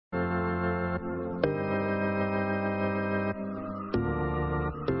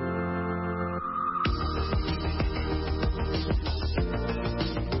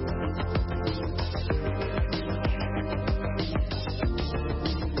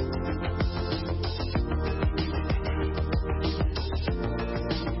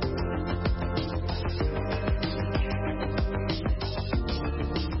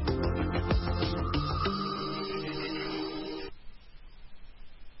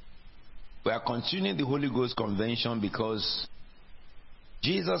We are continuing the Holy Ghost Convention because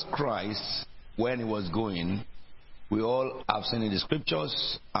Jesus Christ, when he was going, we all have seen in the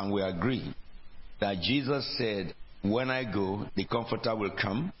scriptures and we agree that Jesus said, when I go, the Comforter will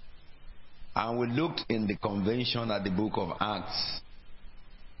come. And we looked in the convention at the book of Acts,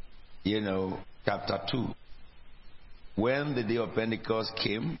 chapter 2. When the day of Pentecost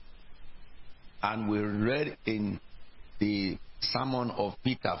came, and we read in the sermon of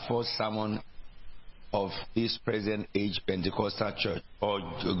Peter, first sermon of this present age Pentecostal church, or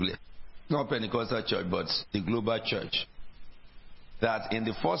not Pentecostal church, but the global church, that in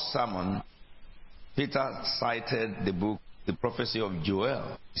the first sermon, Peter cited the book, the prophecy of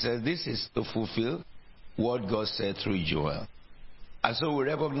Joel. He says this is to fulfill what God said through Joel. And so we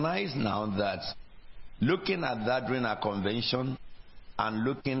recognize now that looking at that during our convention and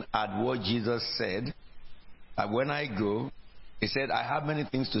looking at what Jesus said, that when I go, he said, I have many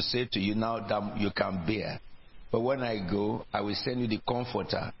things to say to you now that you can bear. But when I go, I will send you the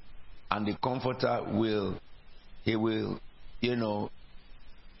Comforter. And the Comforter will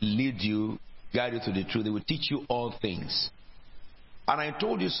lead you, guide you to the truth. He will teach you all things. And I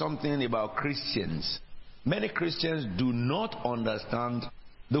told you something about Christians. Many Christians do not understand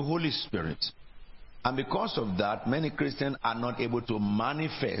the Holy Spirit. And because of that, many Christians are not able to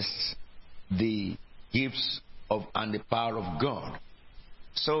manifest the gifts and the power of God.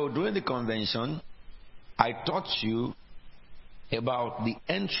 So during the convention, I taught you about the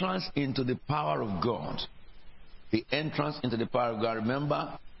entrance into the power of God. The entrance into the power of God.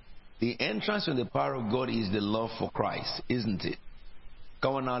 Remember, the entrance into the power of God is the love for Christ, isn't it?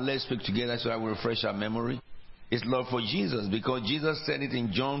 Come on now, let's speak together so I will refresh our memory. It's love for Jesus, because Jesus said it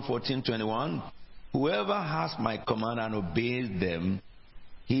in John 14:21. Whoever has my command and obeys them,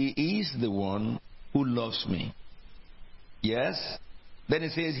 he is the one who loves me. Yes? Then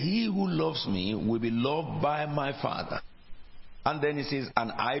it says, he who loves me will be loved by my Father. And then it says,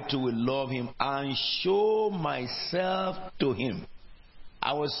 and I too will love him and show myself to him.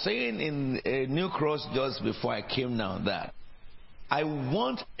 I was saying in New Cross just before I came now that I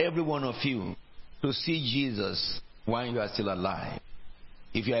want every one of you to see Jesus while you are still alive.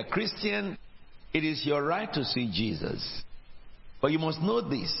 If you are a Christian, it is your right to see Jesus. But you must know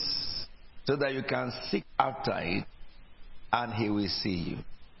this so that you can seek after it and he will see you.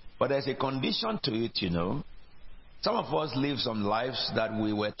 But there's a condition to it, Some of us live some lives that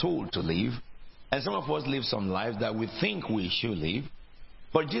we were told to live, and some of us live some lives that we think we should live.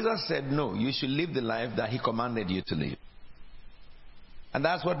 But Jesus said, no, you should live the life that he commanded you to live. And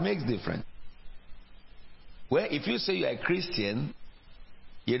that's what makes difference. Well, if you say you're a Christian,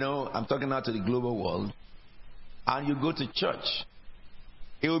 I'm talking now to the global world, and you go to church,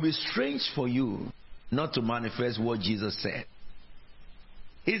 it will be strange for you not to manifest what Jesus said.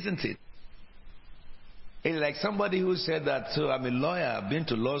 Isn't it? It's like somebody who said that, so I'm a lawyer, I've been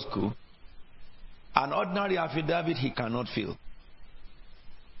to law school. An ordinary affidavit he cannot fill.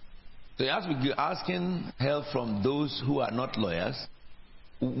 So he has to be asking help from those who are not lawyers.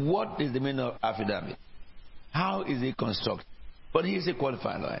 What is the meaning of affidavit? How is it constructed? But he is a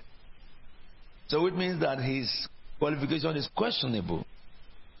qualified lawyer. So it means that his qualification is questionable.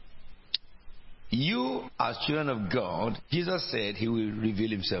 You, as children of God, Jesus said he will reveal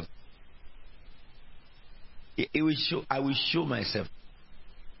himself. I will show myself.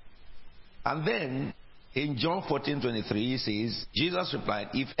 And then in John 14:23 he says, Jesus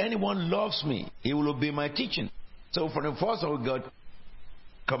replied, if anyone loves me, he will obey my teaching. So from the first of God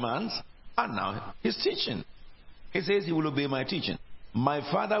commands, and now he's teaching. He says he will obey my teaching. My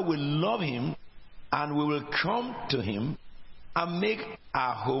Father will love him, and we will come to him and make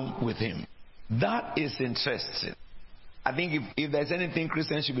our home with him. That is interesting. I think if there's anything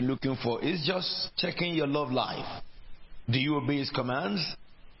Christians should be looking for, it's just checking your love life. Do you obey his commands?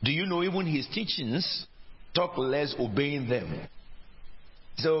 Do you know even his teachings? Talk less obeying them.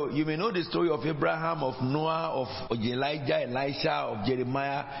 So you may know the story of Abraham, of Noah, of Elijah, Elisha, of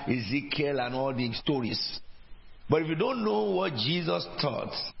Jeremiah, Ezekiel, and all the stories. But if you don't know what Jesus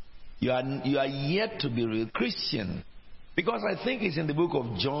taught, you are yet to be a real Christian. Because I think it's in the book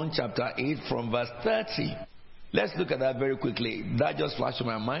of John chapter 8 from verse 30. Let's look at that very quickly. That just flashed in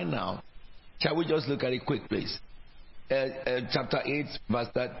my mind now. Shall we just look at it quick, please? Chapter 8 verse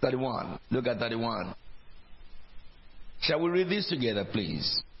 31. Look at 31. Shall we read this together,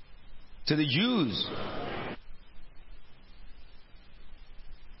 please? To the Jews.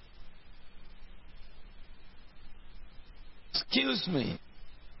 Excuse me.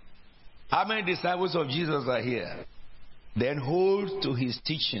 How many disciples of Jesus are here? Then hold to his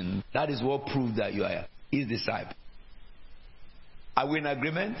teaching. That is what proves that you are his disciple. Are we in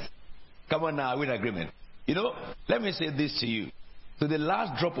agreement? Come on now, with agreement. You know, let me say this to you. To the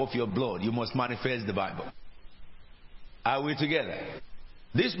last drop of your blood, you must manifest the Bible. Are we together?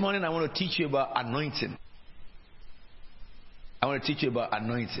 This morning I want to teach you about anointing. I want to teach you about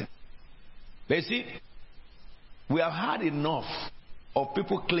anointing. But you see, we have had enough of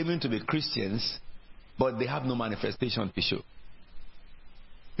people claiming to be Christians, but they have no manifestation to show.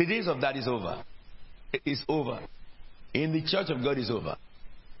 The days of that is over. It is over. In the church of God is over.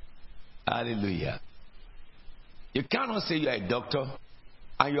 Hallelujah. You cannot say you are a doctor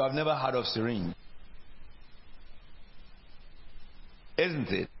and you have never heard of syringe. Isn't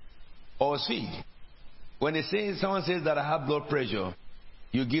it? Or see, when someone says that I have blood pressure,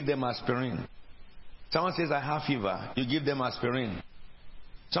 you give them aspirin. Someone says I have fever, you give them aspirin.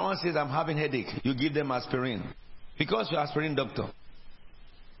 Someone says I'm having headache, you give them aspirin. Because you're aspirin doctor.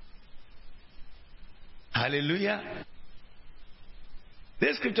 Hallelujah.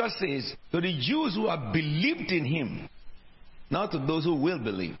 This scripture says to the Jews who have believed in him, not to those who will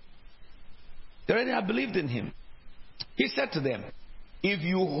believe. They already have believed in him. He said to them, if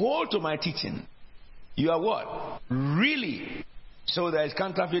you hold to my teaching, you are what? Really. So there is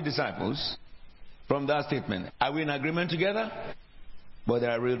counterfeit disciples from that statement. Are we in agreement together? But there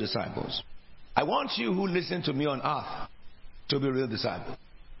are real disciples. I want you who listen to me on earth to be real disciples.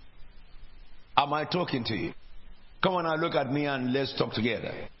 Am I talking to you? Come on now, look at me and let's talk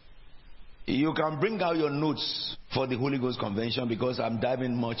together. You can bring out your notes for the Holy Ghost Convention because I'm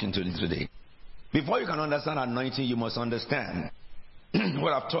diving much into it today. Before you can understand anointing, you must understand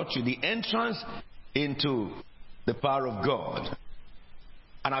what I've taught you, the entrance into the power of God.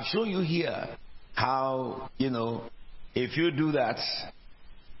 And I've shown you here how, if you do that,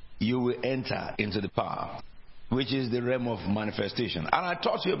 you will enter into the power, which is the realm of manifestation. And I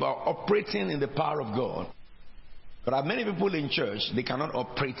taught you about operating in the power of God. But there are many people in church, they cannot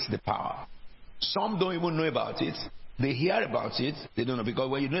operate the power. Some don't even know about it. They hear about it, they don't know. Because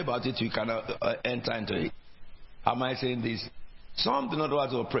when you know about it, you cannot enter into it. Am I saying this? Some do not know how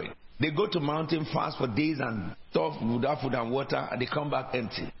to operate. They go to mountain fast for days and stuff without food and water, and they come back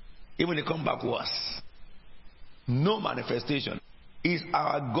empty. Even they come back worse. No manifestation. Is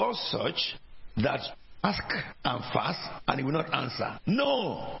our God such that ask and fast and he will not answer?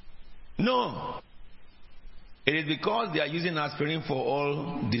 No. No. It is because they are using aspirin for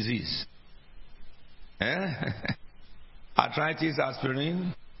all disease. Arthritis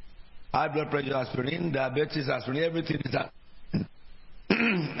aspirin, high blood pressure aspirin, diabetes aspirin, everything is that.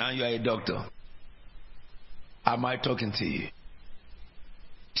 And you are a doctor. Am I talking to you?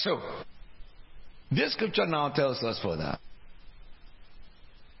 So, this scripture now tells us for that.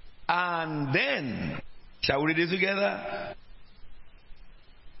 And then, shall we read it together?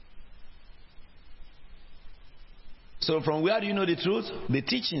 So from where do you know the truth? The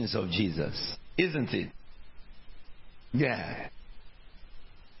teachings of Jesus, isn't it? Yeah.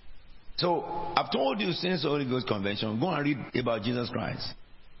 So I've told you since the Holy Ghost Convention, go and read about Jesus Christ.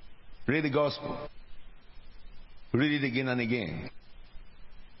 Read the gospel. Read it again and again.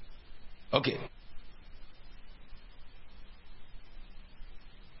 Okay.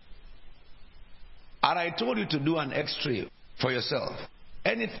 And I told you to do an X-ray for yourself.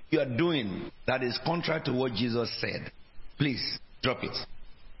 Anything you are doing that is contrary to what Jesus said, please drop it.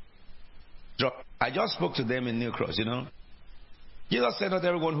 I just spoke to them in New Cross, Jesus said, not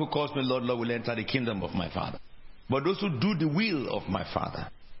everyone who calls me Lord, Lord will enter the kingdom of my Father. But those who do the will of my Father.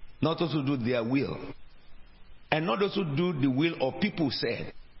 Not those who do their will. And not those who do the will of people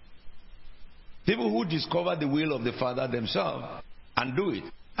said. People who discover the will of the Father themselves and do it.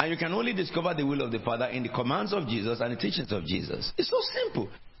 And you can only discover the will of the Father in the commands of Jesus and the teachings of Jesus. It's so simple.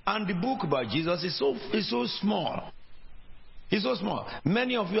 And the book about Jesus is so small. It's so small.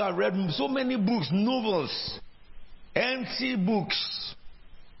 Many of you have read so many books, novels, empty books.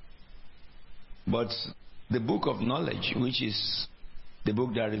 But the book of knowledge, which is the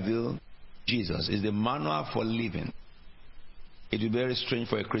book that reveals Jesus, is the manual for living. It will be very strange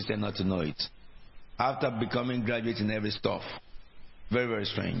for a Christian not to know it. After becoming graduate in every stuff. Very, very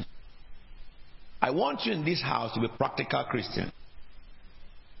strange. I want you in this house to be a practical Christian.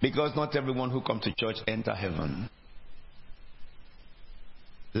 Because not everyone who comes to church enter heaven.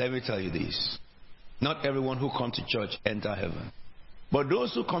 Let me tell you this. Not everyone who comes to church enter heaven. But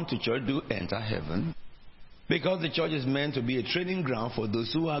those who come to church do enter heaven. Because the church is meant to be a training ground for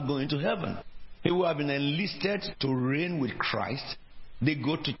those who are going to heaven. People who have been enlisted to reign with Christ. They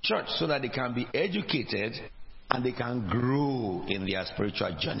go to church so that they can be educated and they can grow in their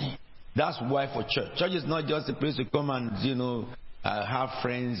spiritual journey. That's why for church. Church is not just a place to come and, have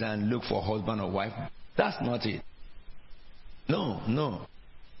friends and look for husband or wife. That's not it. No.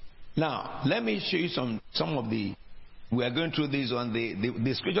 Now, let me show you some of the. We are going through this on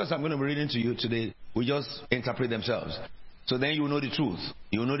the scriptures I'm going to be reading to you today. We just interpret themselves. So then you will know the truth.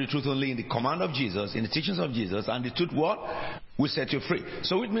 You will know the truth only in the command of Jesus, in the teachings of Jesus, and the truth what? Will set you free.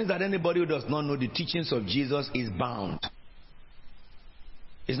 So it means that anybody who does not know the teachings of Jesus is bound.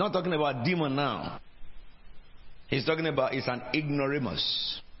 He's not talking about demon now. He's talking about it's an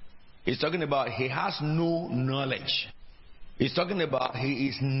ignoramus. He's talking about he has no knowledge. He's talking about he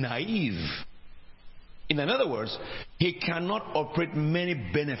is naive. In other words, he cannot operate many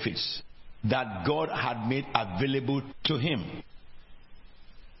benefits that God had made available to him.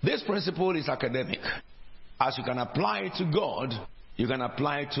 This principle is academic. As you can apply it to God, you can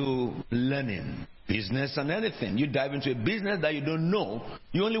apply it to learning, business, and anything. You dive into a business that you don't know,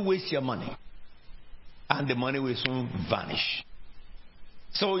 you only waste your money. And the money will soon vanish.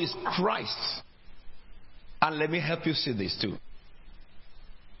 So it's Christ. And let me help you see this too.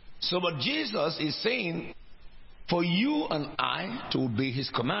 So what Jesus is saying, for you and I to obey his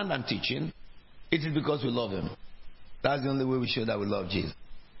command and teaching, it is because we love him. That's the only way we show that we love Jesus.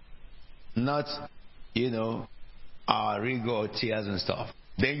 Not, our rigor or tears and stuff.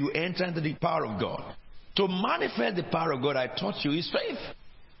 Then you enter into the power of God. To manifest the power of God, I taught you, is faith.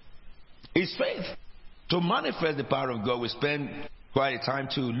 It's faith. To manifest the power of God, we spend quite a time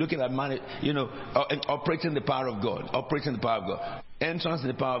to looking at operating the power of God. Operating the power of God. Entrance in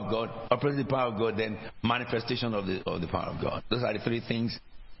the power of God, operating the power of God, then manifestation of the power of God. Those are the three things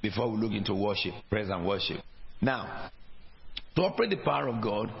before we look into worship, praise and worship. Now, to operate the power of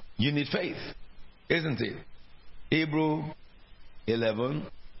God, you need faith, isn't it? Hebrews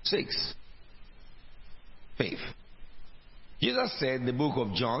 11:6. Faith. Jesus said in the book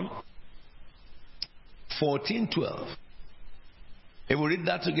of John 14:12. If we read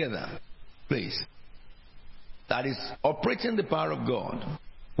that together, please. That is operating the power of God.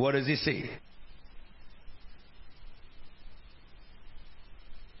 What does he say?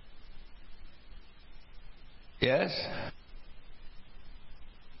 Yes?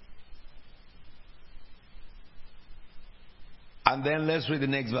 And then let's read the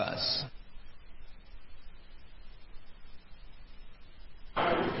next verse.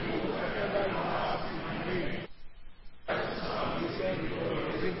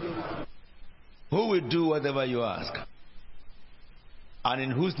 Who will do whatever you ask? And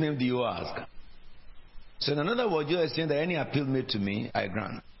in whose name do you ask? So in another word, you are saying that any appeal made to me, I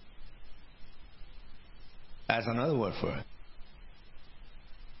grant. That's another word for it.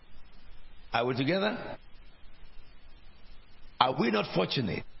 Are we together? Are we not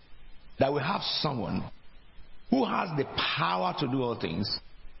fortunate that we have someone who has the power to do all things,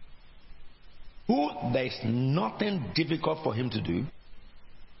 who there is nothing difficult for him to do,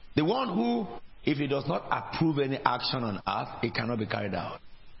 the one who, if he does not approve any action on earth, it cannot be carried out.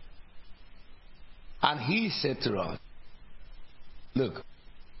 And he said to us, look,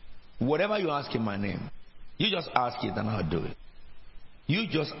 whatever you ask in my name, you just ask it and I'll do it. You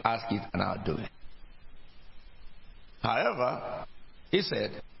just ask it and I'll do it. However, he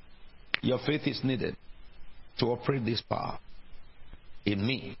said, your faith is needed to operate this power in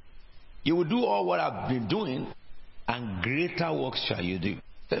me. You will do all what I've been doing, and greater works shall you do.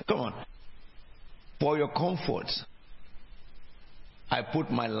 Say, come on. For your comfort, I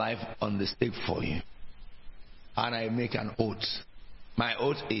put my life on the stake for you. And I make an oath. My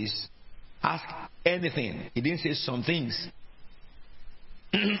oath is, ask anything. He didn't say some things.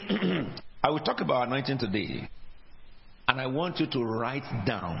 I will talk about anointing today. And I want you to write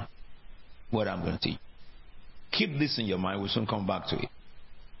down what I'm going to teach. Keep this in your mind. We'll soon come back to it.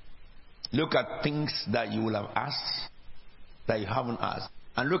 Look at things that you will have asked that you haven't asked.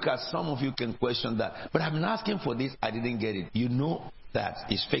 And look at some of you can question that. But I've been asking for this. I didn't get it. You know that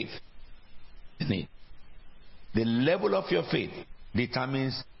is faith. The level of your faith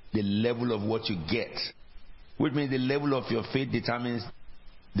determines the level of what you get. Which means the level of your faith determines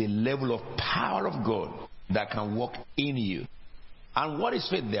the level of power of God that can work in you. And what is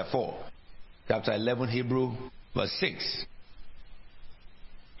faith therefore? Chapter 11, Hebrews, verse 6.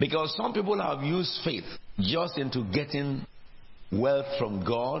 Because some people have used faith just into getting wealth from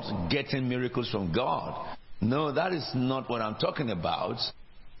God, getting miracles from God. No, that is not what I'm talking about.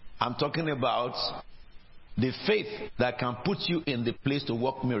 I'm talking about the faith that can put you in the place to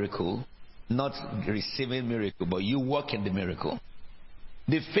work miracle, not receiving miracle, but you work in the miracle.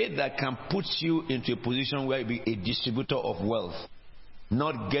 The faith that can put you into a position where you be a distributor of wealth,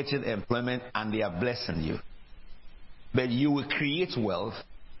 not getting employment and they are blessing you. But you will create wealth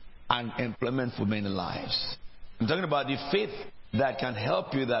and employment for many lives. I'm talking about the faith that can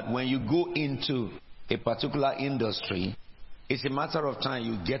help you that when you go into a particular industry, It's a matter of time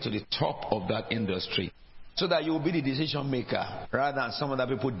you get to the top of that industry so that you will be the decision maker rather than some other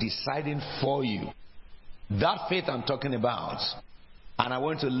people deciding for you. That faith I'm talking about, and I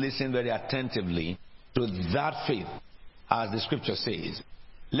want to listen very attentively to that faith as the scripture says.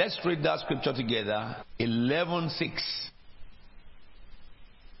 Let's read that scripture together. 11:6.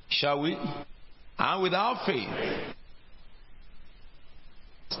 Shall we? And without faith.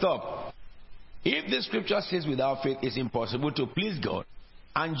 Stop. If the scripture says without faith it's impossible to please God,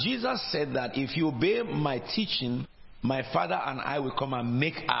 and Jesus said that if you obey my teaching, my Father and I will come and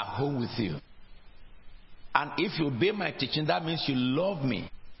make our home with you. And if you obey my teaching, that means you love me.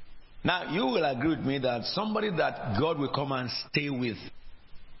 Now, you will agree with me that somebody that God will come and stay with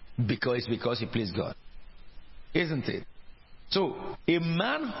because he pleased God. Isn't it? So, a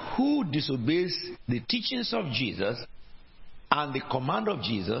man who disobeys the teachings of Jesus and the command of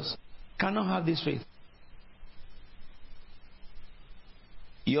Jesus cannot have this faith.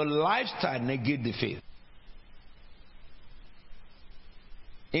 Your lifestyle negates the faith.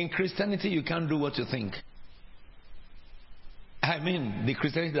 In Christianity, you can't do what you think. I mean, the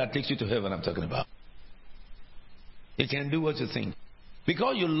Christianity that takes you to heaven, I'm talking about. You can do what you think.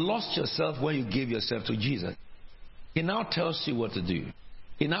 Because you lost yourself when you gave yourself to Jesus. He now tells you what to do.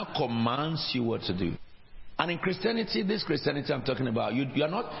 He now commands you what to do. And in Christianity, this Christianity I'm talking about, you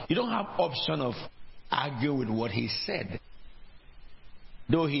don't have option of arguing with what he said.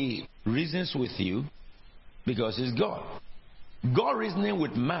 Though he reasons with you because he's God. God reasoning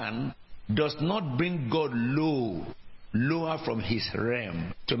with man does not bring God lower from his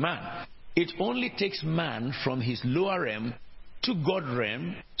realm to man. It only takes man from his lower realm to God's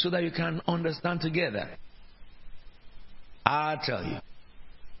realm so that you can understand together. I tell you,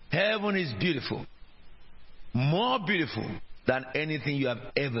 heaven is beautiful. More beautiful than anything you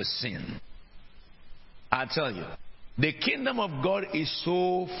have ever seen. I tell you, the kingdom of God is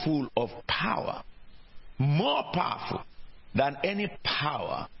so full of power. More powerful than any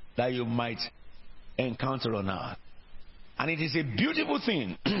power that you might encounter on earth. And it is a beautiful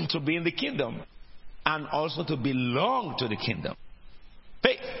thing to be in the kingdom and also to belong to the kingdom.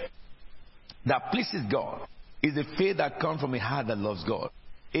 Faith that pleases God is a faith that comes from a heart that loves God.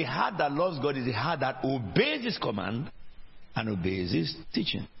 A heart that loves God is a heart that obeys his command and obeys his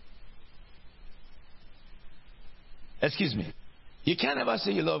teaching. Excuse me. You can't ever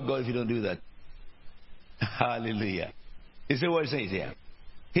say you love God if you don't do that. Hallelujah. You see what he says here?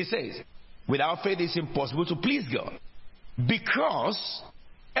 He says, without faith it's impossible to please God. Because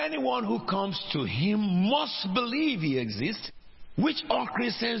anyone who comes to him must believe he exists, which all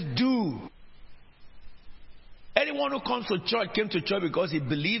Christians do. Anyone who comes to church came to church because he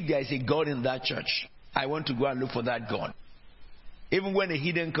believed there is a God in that church. I want to go and look for that God. Even when the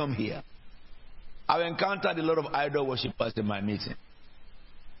heathen come here. I've encountered a lot of idol worshippers in my meeting.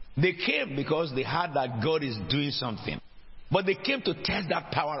 They came because they heard that God is doing something. But they came to test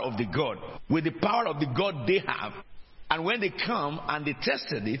that power of the God with the power of the God they have. And when they come and they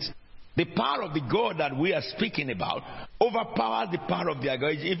tested it, the power of the God that we are speaking about overpowers the power of their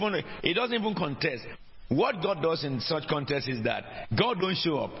God. It doesn't even contest. What God does in such contests is that God don't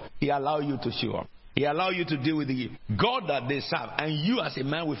show up. He allows you to show up. He allows you to deal with the God that they serve. And you as a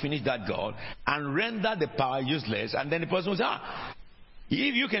man will finish that God and render the power useless. And then the person will say,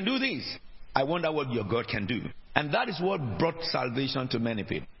 if you can do this, I wonder what your God can do. And that is what brought salvation to many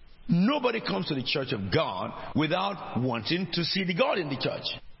people. Nobody comes to the church of God without wanting to see the God in the church.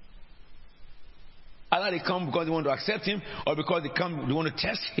 Either they come because they want to accept him or because they want to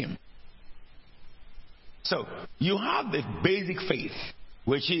test him. So, you have the basic faith,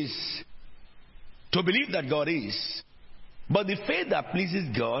 which is to believe that God is. But the faith that pleases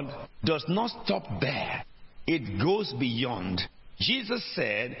God does not stop there. It goes beyond. Jesus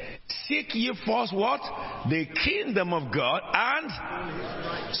said, seek ye first what? The kingdom of God.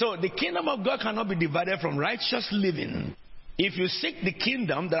 And so the kingdom of God cannot be divided from righteous living. If you seek the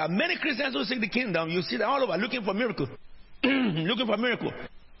kingdom, there are many Christians who seek the kingdom. You see them all over looking for miracle. Looking for miracle.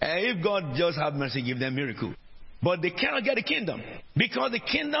 If God just have mercy, give them miracle. But they cannot get the kingdom. Because the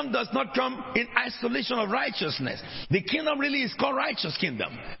kingdom does not come in isolation of righteousness. The kingdom really is called righteous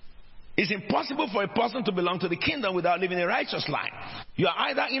kingdom. It's impossible for a person to belong to the kingdom without living a righteous life. You are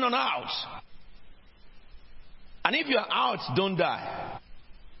either in or out. And if you are out, don't die.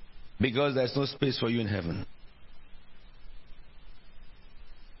 Because there's no space for you in heaven.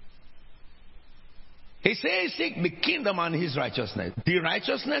 He says, seek the kingdom and his righteousness. The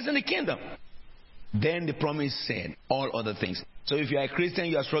righteousness and the kingdom. Then the promise said, all other things. So if you are a Christian,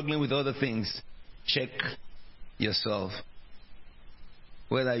 you are struggling with other things, check yourself.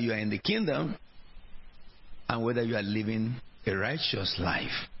 Whether you are in the kingdom and whether you are living a righteous life.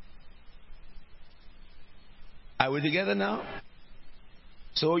 Are we together now?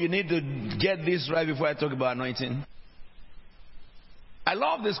 So you need to get this right before I talk about anointing. I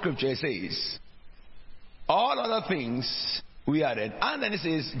love the scripture. It says, all other things we added. And then it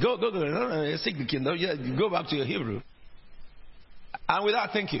says, go, seek the kingdom. Yeah, go back to your Hebrew. And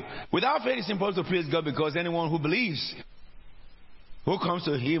without faith it's impossible to please God, because anyone who believes, who comes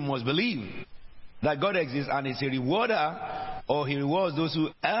to him, must believe that God exists and is a rewarder, or he rewards those who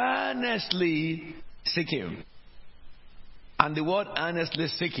earnestly seek him. And the word earnestly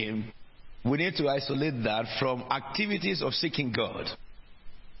seek him, we need to isolate that from activities of seeking God.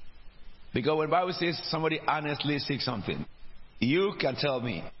 Because when the Bible says somebody earnestly seeks something, you can tell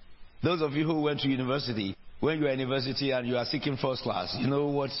me, those of you who went to university, when you are in university and you are seeking first class, you know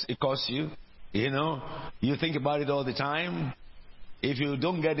what it costs you? You think about it all the time. If you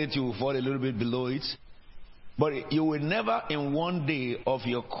don't get it, you will fall a little bit below it. But you will never in one day of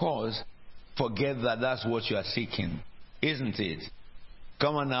your course forget that that's what you are seeking. Isn't it?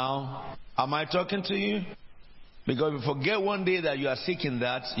 Come on now. Am I talking to you? Because if you forget one day that you are seeking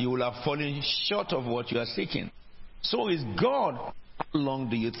that, you will have fallen short of what you are seeking. So is God. How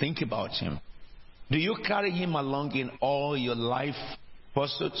long do you think about him? Do you carry him along in all your life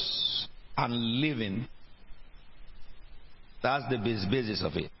pursuits and living? That's the basis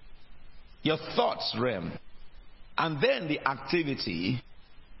of it. Your thoughts realm. And then the activity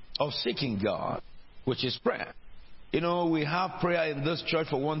of seeking God, which is prayer. We have prayer in this church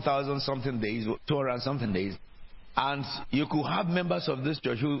for 1,000 something days, 200 something days. And you could have members of this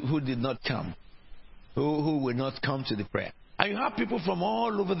church who did not come, who will not come to the prayer. And you have people from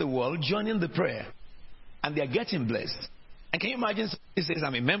all over the world joining the prayer. And they are getting blessed. And can you imagine, he says,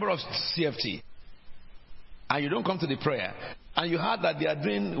 I'm a member of CFT. And you don't come to the prayer. And you heard that they are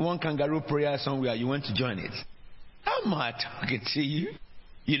doing one kangaroo prayer somewhere. You went to join it. How am I talking to you?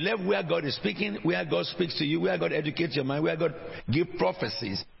 You left where God is speaking, where God speaks to you, where God educates your mind, where God gives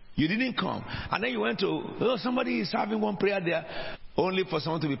prophecies. You didn't come. And then you went to, somebody is having one prayer there only for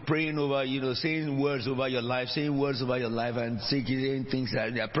someone to be praying over, saying words over your life, and saying things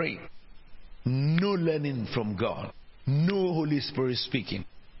that they are praying. No learning from God. No Holy Spirit speaking.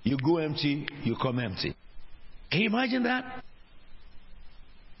 You go empty, you come empty. Can you imagine that?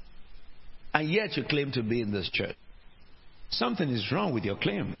 And yet you claim to be in this church. Something is wrong with your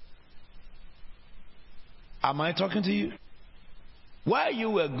claim. Am I talking to you? While you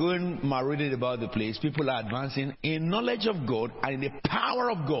were going marinated about the place, people are advancing in knowledge of God and in the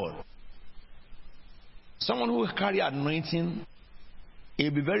power of God. Someone who carry anointing, it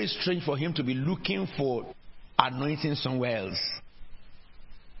will be very strange for him to be looking for anointing somewhere else.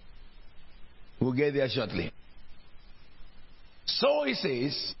 We'll get there shortly. So he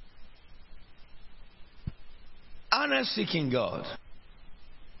says, earnest seeking God.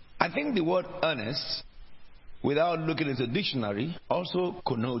 I think the word earnest, without looking into the dictionary, also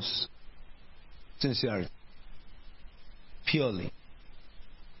connotes sincerity. Purely.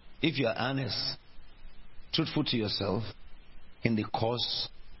 If you are earnest, truthful to yourself in the cause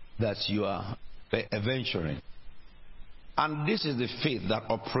that you are venturing. And this is the faith that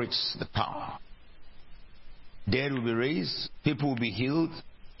operates the power. Dead will be raised, people will be healed,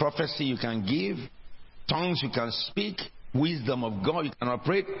 prophecy you can give, tongues you can speak, wisdom of God you can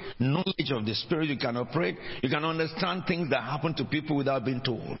operate, knowledge of the Spirit you can operate. You can understand things that happen to people without being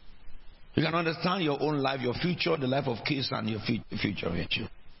told. You can understand your own life, your future, the life of kids, and your future virtue.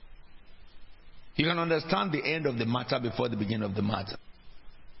 You can understand the end of the matter before the beginning of the matter.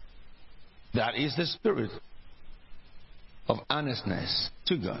 That is the spirit of earnestness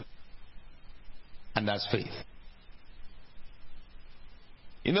to God. And that's faith.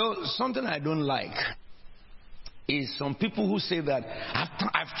 Something I don't like is some people who say that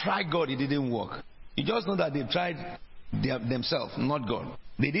I've tried God, it didn't work. You just know that they've tried themselves, not God.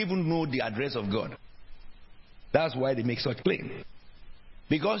 They didn't even know the address of God. That's why they make such claim.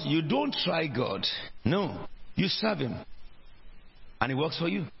 Because you don't try God. No. You serve him. And it works for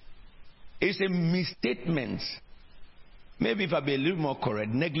you. It's a misstatement. Maybe if I be a little more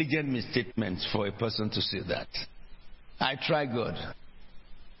correct, negligent misstatement for a person to say that. I try God.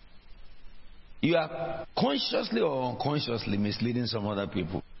 You are consciously or unconsciously misleading some other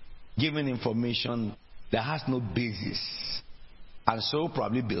people, giving information that has no basis, and so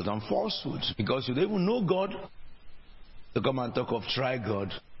probably built on falsehood, because you don't even know God to come and talk of try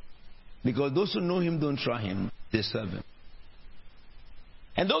God, because those who know him don't try him, they serve him.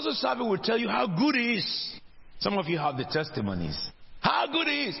 And those who serve him will tell you how good he is. Some of you have the testimonies. How good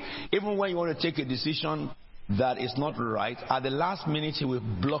he is. Even when you want to take a decision that is not right, at the last minute he will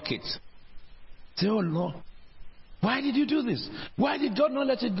block it. Say, oh Lord, Why did you do this? Why did God not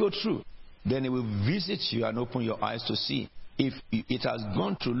let it go through? Then He will visit you and open your eyes to see. If it has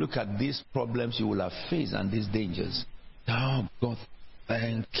gone through, look at these problems you will have faced and these dangers. Oh, God,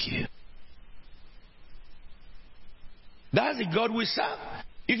 thank you. That's the God we serve.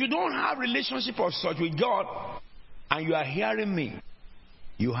 If you don't have relationship of such with God, and you are hearing me,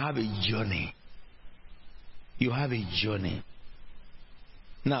 you have a journey. You have a journey.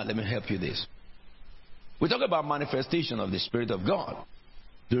 Now, let me help you this. We talk about manifestation of the Spirit of God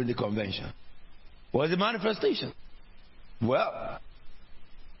during the convention. What is the manifestation? Well,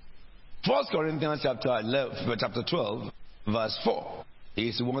 1 Corinthians chapter 12, verse 4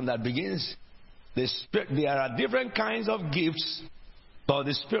 is the one that begins. The Spirit, there are different kinds of gifts for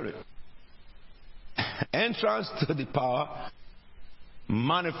the Spirit. Entrance to the power,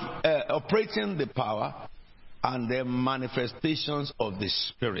 operating the power, and the manifestations of the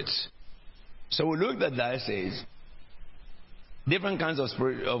Spirit. So we looked at that. It says different kinds of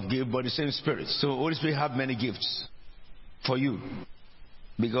spirit of gift, but the same Spirit. So Holy Spirit have many gifts for you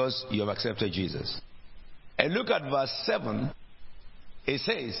because you have accepted Jesus. And look at verse 7. It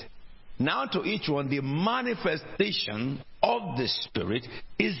says, now to each one the manifestation of the Spirit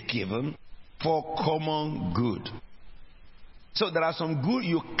is given for common good. So there are some good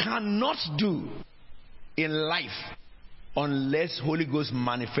you cannot do in life unless Holy Ghost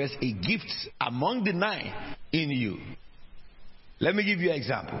manifests a gift among the 9 in you. Let me give you an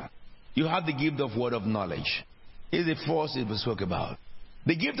example. You have the gift of word of knowledge. It's the first it was spoke about.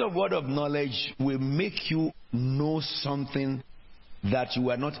 The gift of word of knowledge will make you know something that you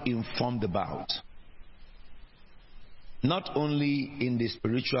were not informed about. Not only in the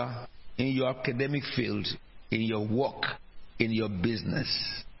spiritual, in your academic field, in your work, in your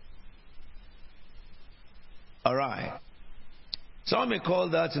business. Alright. Some may call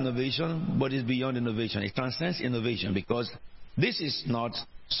that innovation, but it's beyond innovation. It transcends innovation because this is not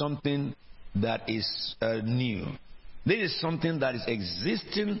something that is new. This is something that is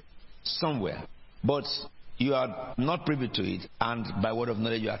existing somewhere, but you are not privy to it, and by word of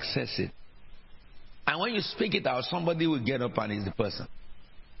knowledge you access it. And when you speak it out, somebody will get up and is the person.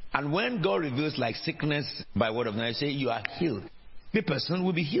 And when God reveals like sickness by word of knowledge, say you are healed, the person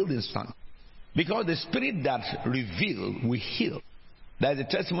will be healed instantly. Because the Spirit that reveal will heal. There is a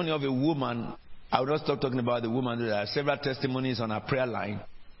testimony of a woman. I will not stop talking about the woman. There are several testimonies on her prayer line.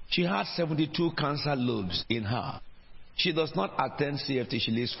 She had 72 cancer lobes in her. She does not attend CFT.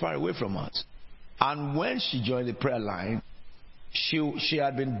 She lives far away from us. And when she joined the prayer line, she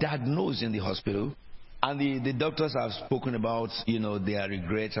had been diagnosed in the hospital. And the doctors have spoken about, their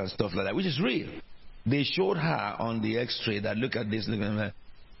regrets and stuff like that, which is real. They showed her on the x-ray that look at this, look at that.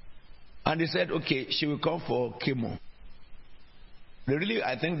 And they said, okay, she will come for chemo.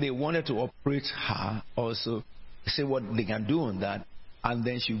 I think they wanted to operate her also, see what they can do on that, and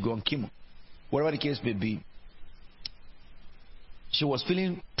then she will go on chemo. Whatever the case may be, she was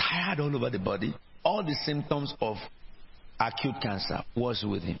feeling tired all over the body. All the symptoms of acute cancer was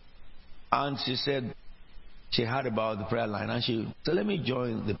with him. And she said she heard about the prayer line, and she said, let me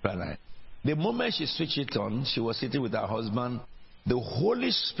join the prayer line. The moment she switched it on, she was sitting with her husband. The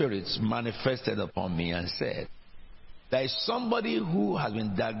Holy Spirit manifested upon me and said, there is somebody who has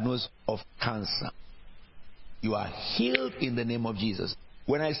been diagnosed of cancer. You are healed in the name of Jesus.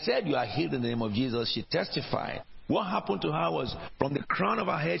 When I said you are healed in the name of Jesus, she testified. What happened to her was from the crown of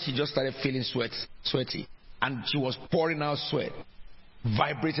her head, she just started feeling sweaty. And she was pouring out sweat,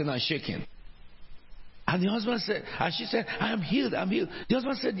 vibrating and shaking. And the husband said, and she said, I am healed, I'm healed. The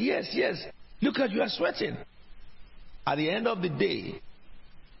husband said, yes, look at you are sweating. At the end of the day,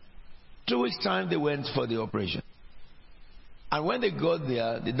 2 weeks time, they went for the operation. And when they got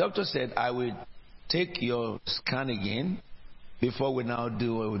there, the doctor said, I will take your scan again before we now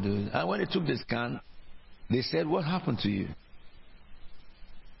do what we do. And when they took the scan, they said, what happened to you?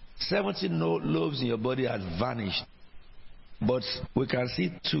 70 lobes in your body had vanished. But we can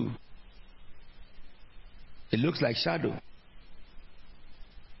see 2. It looks like shadow.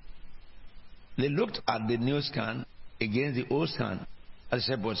 They looked at the new scan against the old scan. I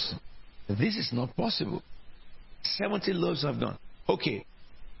said, but this is not possible. 70 lobes have gone. Okay,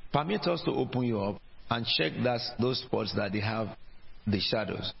 permit us to open you up and check those spots that they have the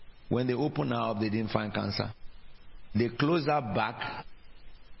shadows. When they opened her up, they didn't find cancer. They closed her back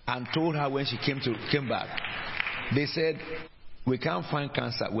and told her when she came back. They said, we can't find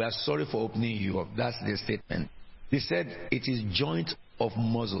cancer. We are sorry for opening you up. That's their statement. They said it is joint of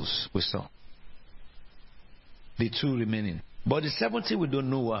muscles we saw. The 2 remaining. But the 70, we don't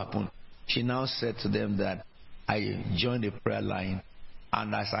know what happened. She now said to them that I joined the prayer line,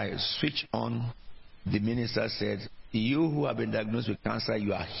 and as I switch on the minister said, "You who have been diagnosed with cancer,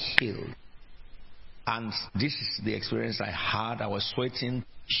 you are healed." And this is the experience I had. I was sweating,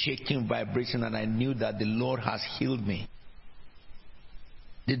 shaking, vibrating, and I knew that the Lord has healed me.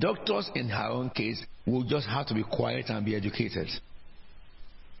 The doctors in her own case will just have to be quiet and be educated,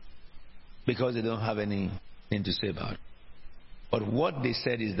 because they don't have anything to say about it. But what they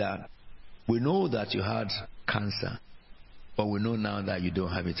said is that, we know that you had cancer, but we know now that you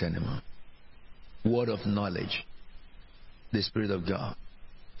don't have it anymore. Word of knowledge, the Spirit of God.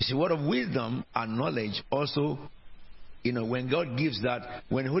 You see, word of wisdom and knowledge also, when God gives that,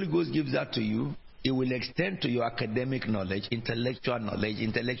 when the Holy Ghost gives that to you, it will extend to your academic knowledge, intellectual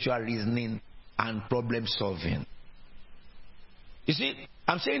reasoning, and problem solving. You see,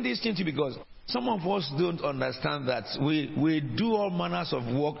 I'm saying this thing to you because some of us don't understand that we do all manners of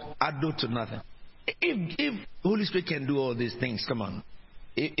work add to nothing. If Holy Spirit can do all these things, come on.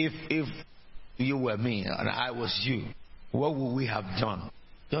 If you were me and I was you, what would we have done?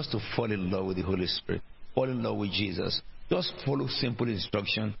 Just to fall in love with the Holy Spirit, fall in love with Jesus. Just follow simple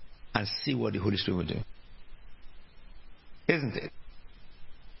instruction and see what the Holy Spirit will do. Isn't it?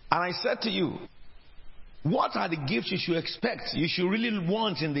 And I said to you, what are the gifts you should expect? You should really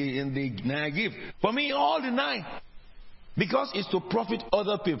want in the gift. For me, all the 9. Because it's to profit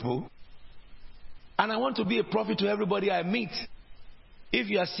other people. And I want to be a prophet to everybody I meet. If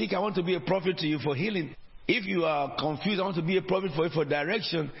you are sick, I want to be a prophet to you for healing. If you are confused, I want to be a prophet for you for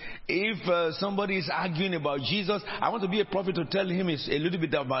direction. If somebody is arguing about Jesus, I want to be a prophet to tell him a little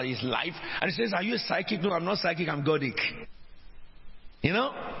bit about his life. And he says, "Are you a psychic?" "No, I'm not psychic, I'm Godic."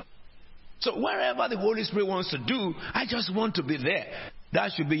 So wherever the Holy Spirit wants to do, I just want to be there.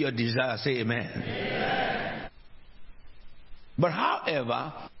 That should be your desire. Say amen. Amen. But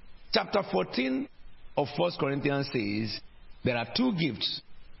however, chapter 14 of 1 Corinthians says there are 2 gifts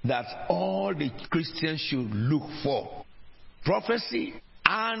that all the Christians should look for: prophecy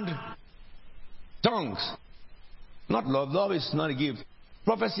and tongues. Not love. Love is not a gift.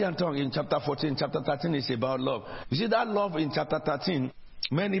 Prophecy and tongue in chapter 14. Chapter 13 is about love. You see that love in chapter 13,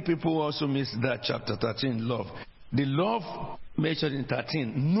 many people also miss that chapter 13 love. The love mentioned in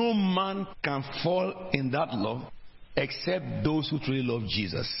 13, no man can fall in that love except those who truly love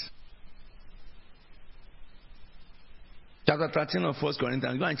Jesus. Chapter 13 of 1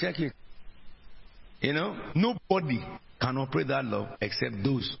 Corinthians, go and check it. Nobody can operate that love except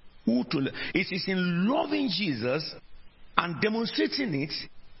those who truly. It is in loving Jesus and demonstrating it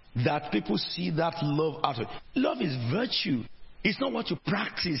that people see that love out of it. Love is virtue. It's not what you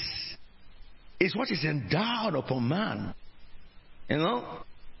practice. It's what is endowed upon man. And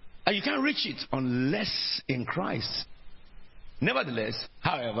you can't reach it unless in Christ. Nevertheless,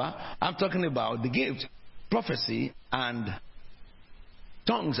 however, I'm talking about the gift, prophecy and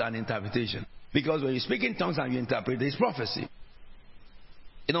tongues and interpretation. Because when you speak in tongues and you interpret, it's prophecy.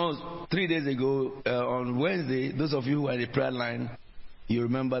 3 days ago, on Wednesday, those of you who are in the prayer line, you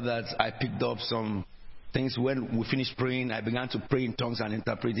remember that I picked up some things. When we finished praying, I began to pray in tongues and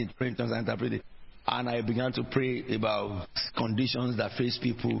interpret it, pray in tongues and interpret it. And I began to pray about conditions that face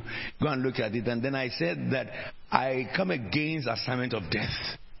people. Go and look at it. And then I said that I come against assignment of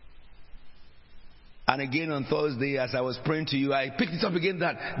death. And again on Thursday, as I was praying to you, I picked it up again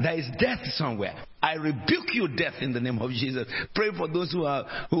that there is death somewhere. I rebuke you, death, in the name of Jesus. Pray for those who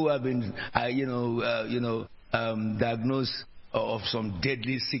have been, diagnosed of some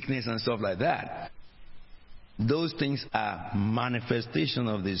deadly sickness and stuff like that. Those things are manifestation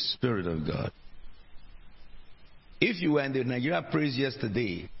of the Spirit of God. If you were in the Nigeria praise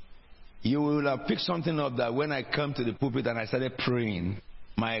yesterday, you will have picked something up that when I come to the pulpit and I started praying,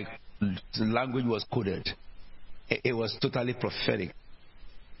 my language was coded. It was totally prophetic.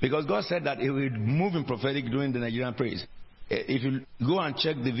 Because God said that He would move in prophetic during the Nigerian praise. If you go and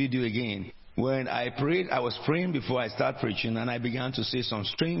check the video again, when I prayed, I was praying before I started preaching, and I began to say some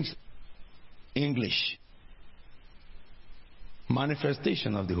strange English.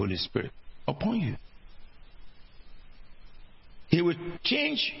 Manifestation of the Holy Spirit upon you. He will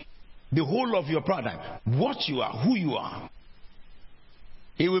change the whole of your paradigm. What you are, who you are.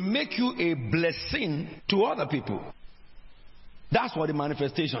 He will make you a blessing to other people. That's what the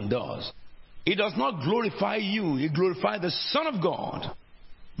manifestation does. It does not glorify you. It glorifies the Son of God.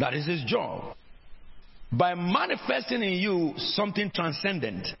 That is His job. By manifesting in you something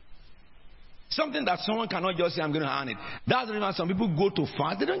transcendent. Something that someone cannot just say, I'm going to earn it. That's the reason some people go to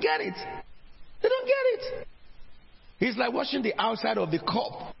fast. They don't get it. They don't get it. It's like washing the outside of the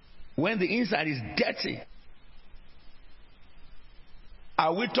cup when the inside is dirty.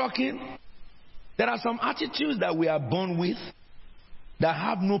 Are we talking? There are some attitudes that we are born with that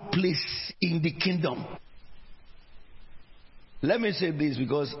have no place in the kingdom. Let me say this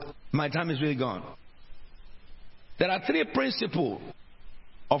because my time is really gone. There are 3 principles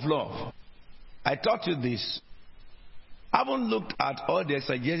of love. I taught you this. I haven't looked at all the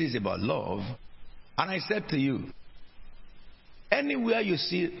exegesis about love, and I said to you, anywhere you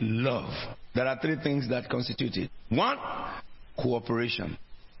see love, there are 3 things that constitute it. 1, cooperation.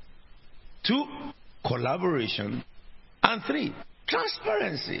 2, collaboration. And 3,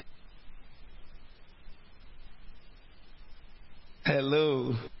 transparency.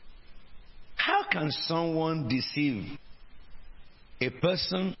 Hello. How can someone deceive a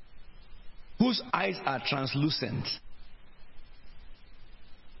person whose eyes are translucent?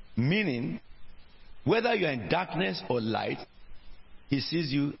 Meaning, whether you are in darkness or light, he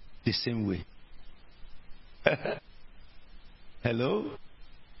sees you the same way. Hello?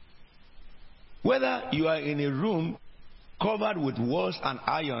 Whether you are in a room covered with walls and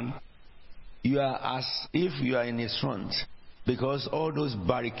iron, you are as if you are in his front, because all those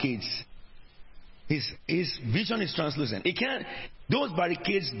barricades, his vision is translucent. Those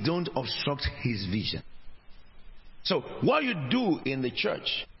barricades don't obstruct his vision. So what you do in the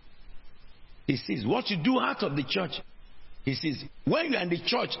church, he sees. What you do out of the church, he sees. When you are in the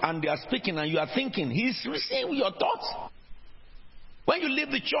church and they are speaking and you are thinking, he's receiving your thoughts. When you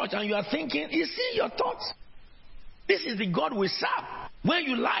leave the church and you are thinking, he's seeing your thoughts. This is the God we serve. When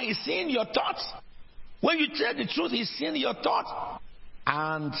you lie, he's seeing your thoughts. When you tell the truth, he's seeing your thoughts.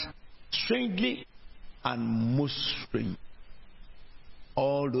 And strangely and most strange,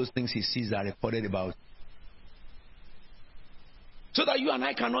 all those things he sees are recorded about. So that you and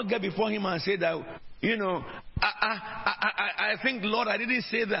I cannot get before him and say that, I think, Lord, I didn't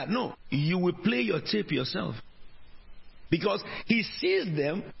say that. No, you will play your tape yourself. Because he sees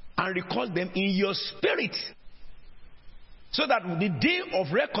them and records them in your spirit. So that the day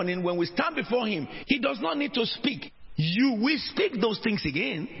of reckoning, when we stand before him, he does not need to speak. You will speak those things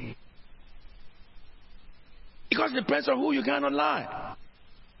again. Because it depends on who you cannot lie.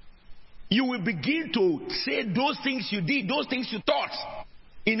 You will begin to say those things you did, those things you thought,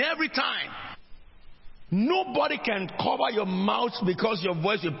 in every time. Nobody can cover your mouth because your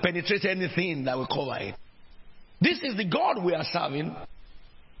voice will penetrate anything that will cover it. This is the God we are serving.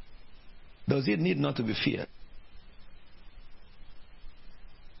 Does it need not to be feared?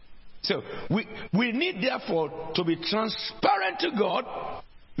 So we need therefore to be transparent to God,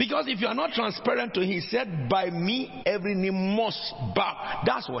 because if you are not transparent to him, he said, by me every knee must bow.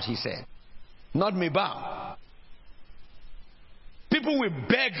 That's what he said. Not may bow. People will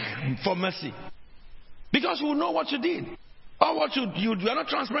beg for mercy because you will know what you did. Or what you are not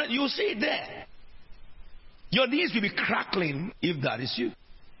transparent, you will see it there. Your knees will be crackling if that is you.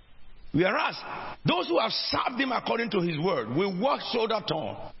 Whereas those who have served him according to his word will walk shoulder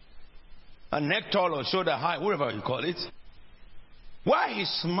tall, a neck tall or shoulder high, whatever you call it. Why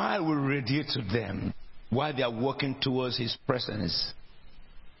his smile will radiate to them while they are walking towards his presence.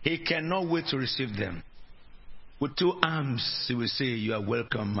 He cannot wait to receive them. With 2 arms, he will say, you are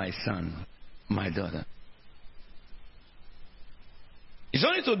welcome, my son, my daughter. It's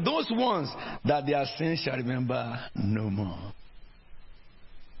only to those ones that their sins shall remember no more.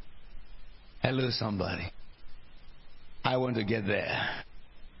 Hello, somebody. I want to get there.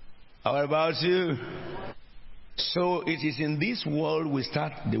 How about you? So it is in this world we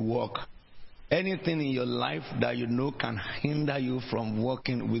start the walk. Anything in your life that you know can hinder you from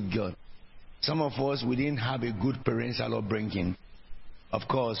walking with God. Some of us, we didn't have a good parental upbringing. Of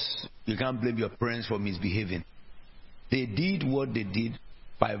course, you can't blame your parents for misbehaving. They did what they did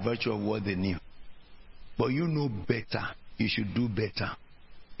by virtue of what they knew. But you know better. You should do better.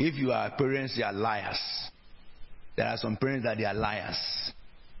 If you are parents, they are liars. There are some parents that they are liars.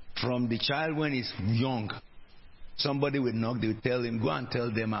 From the child when he's young, somebody will knock, they will tell him, go and tell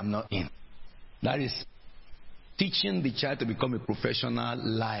them I'm not in. That is teaching the child to become a professional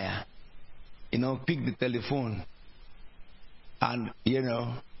liar. Pick the telephone and,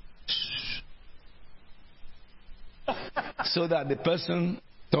 so that the person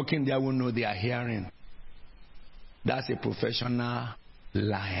talking there will know they are hearing. That's a professional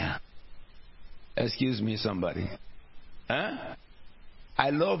liar. Excuse me, somebody. Huh?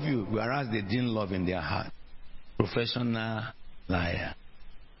 I love you, whereas they didn't love in their heart. Professional liar.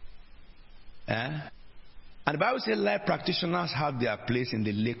 And the Bible says life practitioners have their place in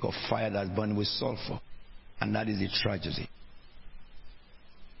the lake of fire that's burning with sulfur. And that is a tragedy.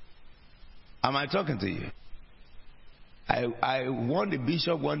 Am I talking to you? I warned the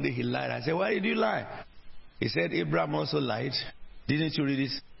bishop one day, he lied. I said, why did you lie? He said, Abraham also lied. Didn't you read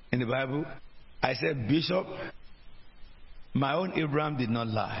this in the Bible? I said, Bishop, My own Abraham did not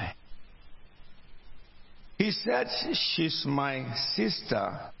lie. He said she's my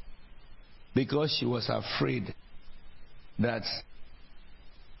sister because she was afraid that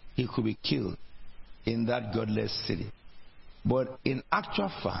he could be killed in that godless city. But in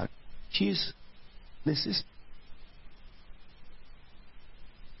actual fact, she's the sister.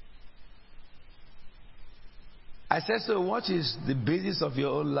 I said, so what is the basis of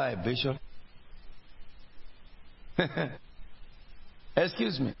your own life, Bishop?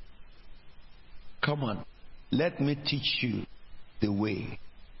 Excuse me. Come on. Let me teach you the way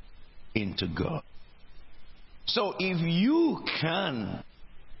into God. So if you can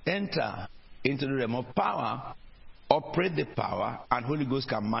enter into the realm of power, operate the power, and Holy Ghost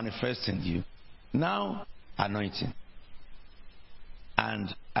can manifest in you, now anointing.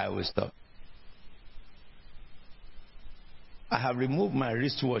 And I will stop. I have removed my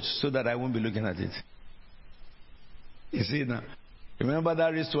wristwatch so that I won't be looking at it. You see now? Remember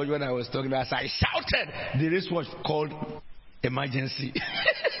that wristwatch when I was talking, as I shouted, the wristwatch called emergency.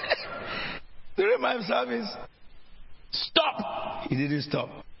 During my service, stop! He didn't stop.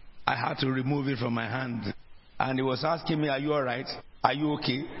 I had to remove it from my hand. And he was asking me, are you alright? Are you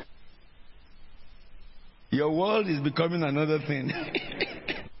okay? Your world is becoming another thing.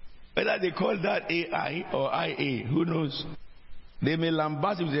 Whether they call that AI or IA, who knows? They may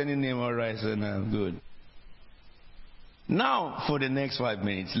lambast with any name, alright, so now, good. Now, for the next 5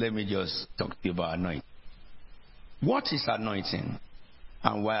 minutes, let me just talk to you about anointing. What is anointing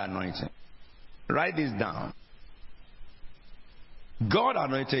and why anointing? Write this down. God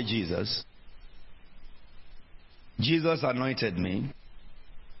anointed Jesus. Jesus anointed me.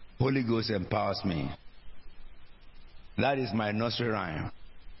 Holy Ghost empowers me. That is my nursery rhyme.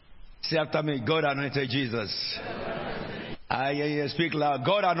 Say after me, God anointed Jesus. Speak loud.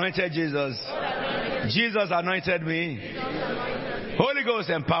 God anointed Jesus. Jesus anointed me. Holy Ghost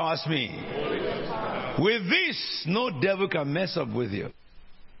empowers me. With this, no devil can mess up with you.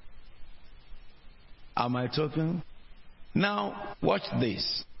 Am I talking? Now, watch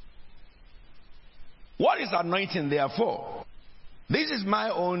this. What is anointing therefore? This is my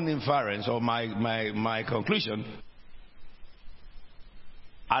own inference or my conclusion.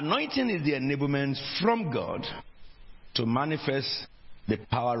 Anointing is the enablement from God to manifest the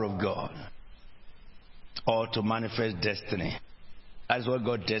power of God or to manifest destiny. That's what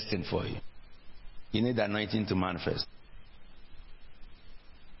God destined for you. You need anointing to manifest.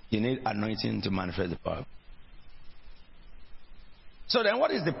 You need anointing to manifest the power. So then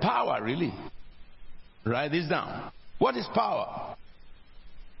what is the power really? Write this down. What is power?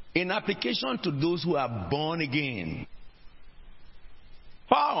 In application to those who are born again,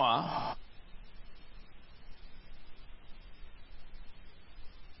 power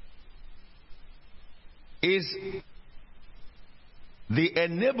is the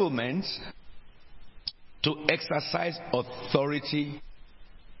enablement to exercise authority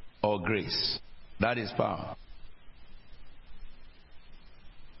or grace. That is power.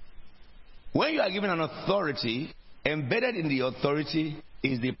 When you are given an authority, embedded in the authority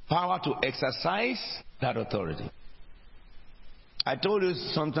is the power to exercise that authority. I told you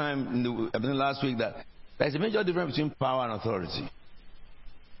sometime in the last week that there's a major difference between power and authority.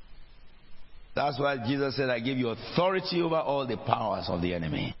 That's why Jesus said, I give you authority over all the powers of the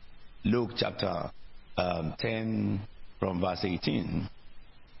enemy. Luke chapter 10 from verse 18.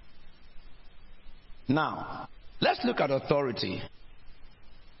 Now, let's look at authority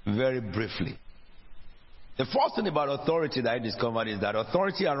very briefly. The first thing about authority that I discovered is that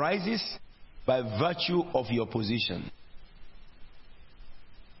authority arises by virtue of your position.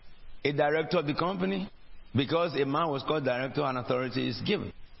 A director of the company, because a man was called director, an authority is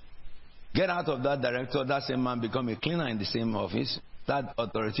given. Get out of that director, that same man become a cleaner in the same office. That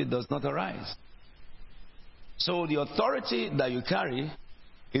authority does not arise. So the authority that you carry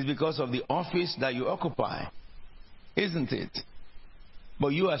is because of the office that you occupy, isn't it? But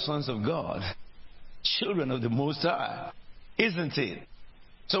you are sons of God, children of the Most High, isn't it?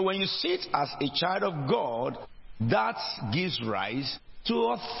 So when you sit as a child of God, that gives rise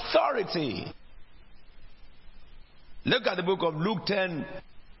to authority. Look at the book of Luke 10.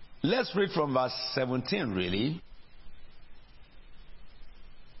 Let's read from verse 17, really.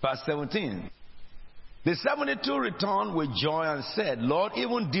 Verse 17. The 72 returned with joy and said, Lord,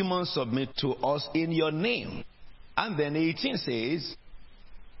 even demons submit to us in your name. And then 18 says,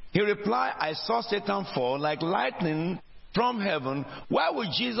 he replied, I saw Satan fall like lightning from heaven. Why would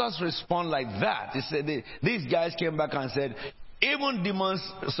Jesus respond like that? He said, these guys came back and said, even demons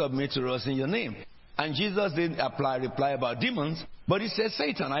submit to us in your name. And Jesus didn't reply about demons, but he said,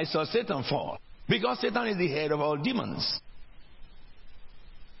 Satan, I saw Satan fall. Because Satan is the head of all demons.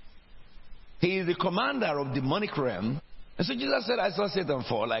 He is the commander of the demonic realm. And so Jesus said, I saw Satan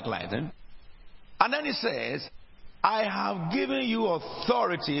fall like lightning. And then he says, I have given you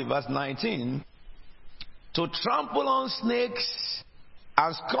authority, verse 19, to trample on snakes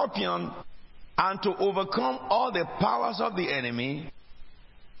and scorpions and to overcome all the powers of the enemy,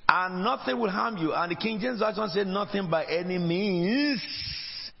 and nothing will harm you. And the King James Version said, nothing by any means.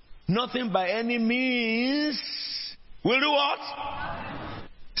 Nothing by any means will do what?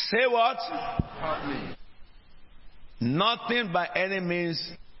 Say what? Nothing by any means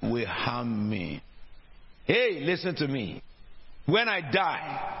will harm me. Hey, listen to me. When I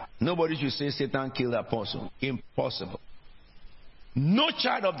die, nobody should say Satan killed the apostle. Impossible. No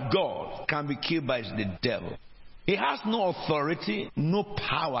child of God can be killed by the devil. He has no authority, no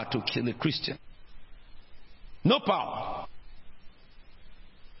power to kill a Christian. No power.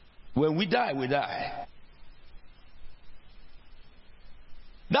 When we die, we die.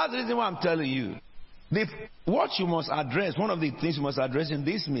 That's the reason why I'm telling you. What you must address, one of the things you must address in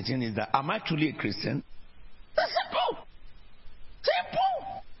this meeting is that, am I truly a Christian? That's simple.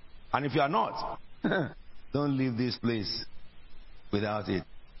 Simple. And if you are not, don't leave this place without it.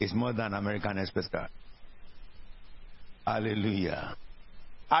 It's more than American Express card. Hallelujah.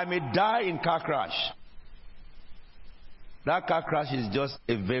 I may die in car crash. That car crash is just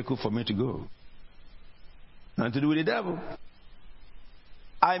a vehicle for me to go. Nothing to do with the devil.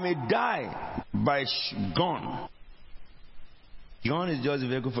 I may die by gun. Gun is just a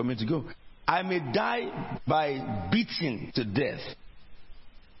vehicle for me to go. I may die by beating to death.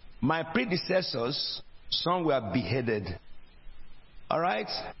 My predecessors, some were beheaded. All right?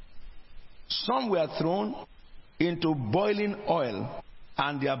 Some were thrown into boiling oil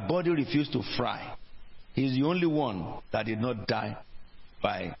and their body refused to fry. He's the only one that did not die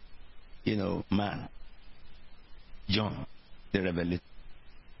by, man. John, the Revelator.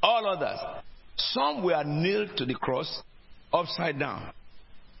 All others. Some were nailed to the cross upside down.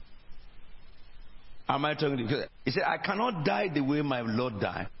 Am I talking to you? He said, I cannot die the way my Lord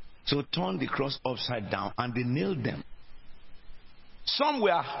died. So turn the cross upside down and they nailed them. Some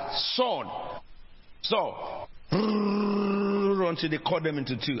were sawed. So, until they cut them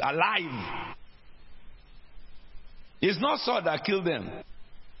into two. Alive. It's not sword that killed them.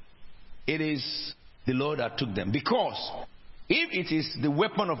 It is the Lord that took them. Because if it is the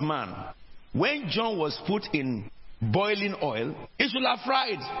weapon of man, when John was put in boiling oil, it should have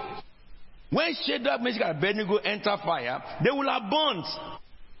fried. When Shadrach, Meshach, and Abednego enter fire, they will have burnt.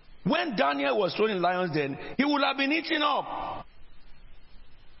 When Daniel was thrown in lion's den, he would have been eaten up.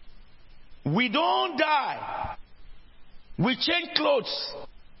 We don't die. We change clothes.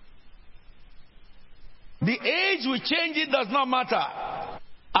 The age we change it does not matter.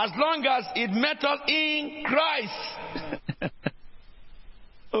 As long as it matters in Christ.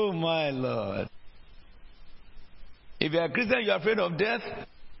 Oh my Lord. If you are a Christian, you are afraid of death,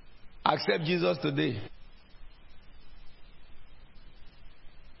 accept Jesus today.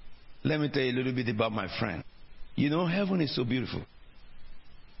 Let me tell you a little bit about my friend. Heaven is so beautiful.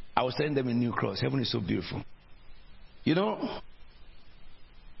 I was telling them in New Cross, heaven is so beautiful. The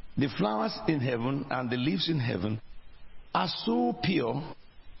flowers in heaven and the leaves in heaven are so pure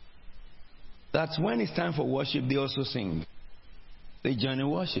that when it's time for worship, they also sing. They join in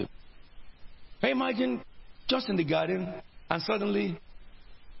worship. Imagine just in the garden and suddenly,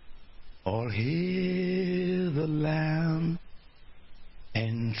 all hail the Lamb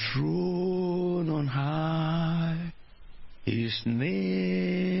enthroned on high. His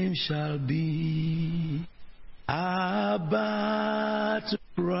name shall be Abba to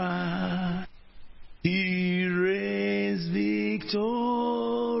cry. He reigns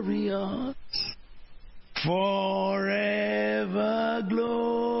victorious, forever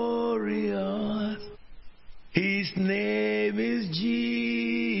glorious. His name is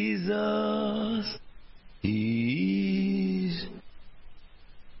Jesus. He is.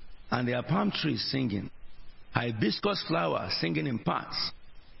 And there are palm trees singing. Hibiscus flowers singing in parts.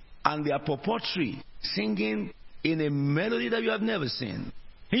 And there are pawpaw tree singing in a melody that you have never seen.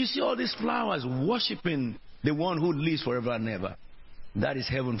 You see all these flowers worshiping the one who lives forever and ever. That is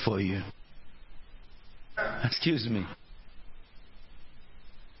heaven for you. Excuse me.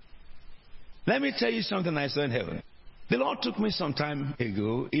 Let me tell you something I saw in heaven. The Lord took me some time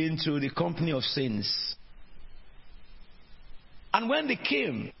ago into the company of saints. And when they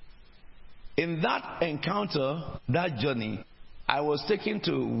came, in that encounter, that journey, I was taken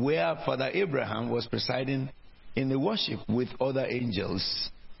to where Father Abraham was presiding in the worship with other angels,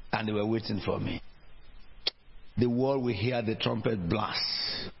 and they were waiting for me. The world will hear the trumpet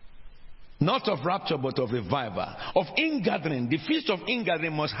blast. Not of rapture, but of revival. Of ingathering. The feast of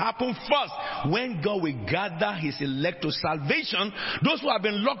ingathering must happen first when God will gather his elect to salvation. Those who have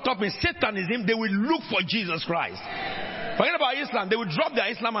been locked up in Satanism, they will look for Jesus Christ. Forget about Islam. They will drop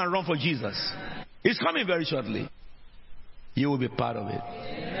their Islam and run for Jesus. It's coming very shortly. You will be part of it.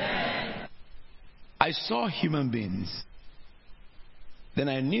 Amen. I saw human beings. Then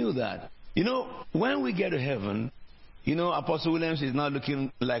I knew that, when we get to heaven, Apostle Williams is now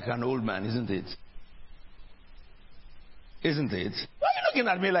looking like an old man, isn't it? Isn't it? Why are you looking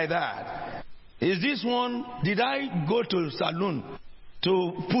at me like that? Is this one? Did I go to a salon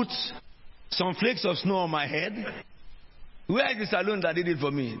to put some flakes of snow on my head? Where is the salon that did it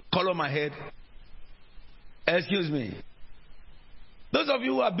for me? Color my head? Excuse me. Those of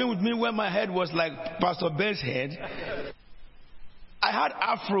you who have been with me when my head was like Pastor Ben's head, I had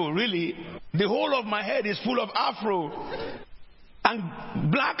afro, really. The whole of my head is full of afro. And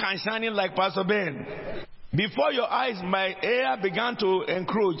black and shining like Pastor Ben. Before your eyes, my hair began to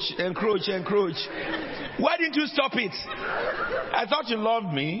encroach. Why didn't you stop it? I thought you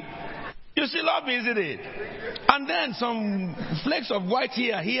loved me. You still love me, isn't it? And then some flakes of white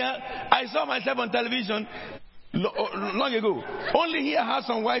hair here. I saw myself on television long ago. Only here has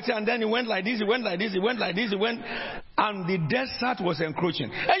some white hair, and then it went like this, and the desert was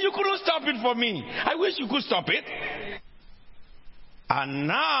encroaching. And you couldn't stop it for me. I wish you could stop it. And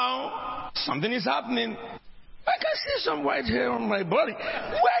now, something is happening. I can see some white hair on my body.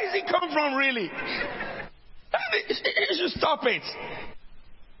 Where is it come from, really? You should stop it.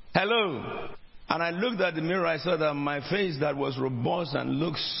 Hello. And I looked at the mirror. I saw that my face that was robust and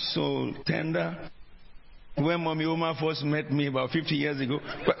looked so tender. When Mommy Oma first met me about 50 years ago,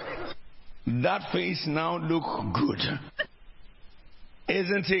 but that face now look good.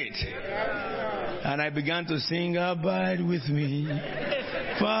 Isn't it? And I began to sing, abide with me,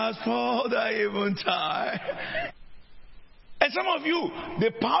 fast for the eventide. And some of you,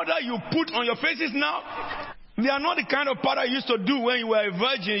 the powder you put on your faces now, they are not the kind of powder you used to do when you were a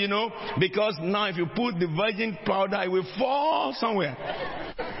virgin, because now if you put the virgin powder, it will fall somewhere.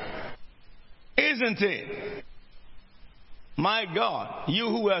 Isn't it? My God, you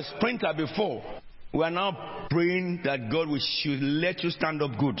who were a sprinter before, we are now praying that God should let you stand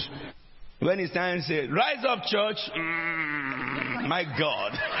up good. When it's time to say, rise up, church. My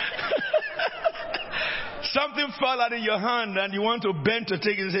God. Something fell out of your hand and you want to bend to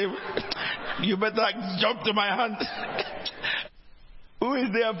take it and say, you better jump to my hand. Who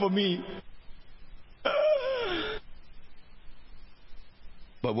is there for me?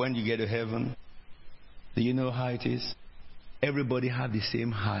 But when you get to heaven, do you know how it is? Everybody have the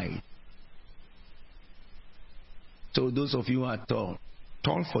same height. So those of you who are tall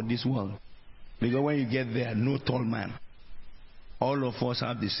for this world, because when you get there, no tall man. All of us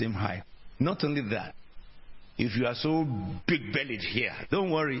have the same height. Not only that, if you are so big-bellied here,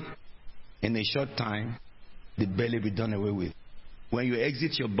 don't worry. In a short time, the belly will be done away with. When you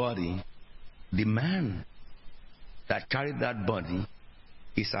exit your body, the man that carried that body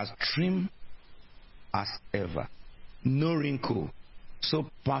is as trim as ever. No wrinkle. So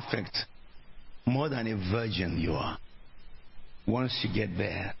perfect. More than a virgin you are. Once you get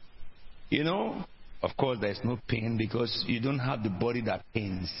there. Of course there's no pain because you don't have the body that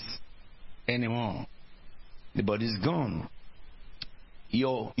pains anymore. The body is gone.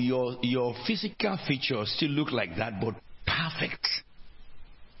 Your physical features still look like that, but perfect.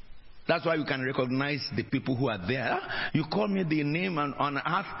 That's why you can recognize the people who are there. You call me the name on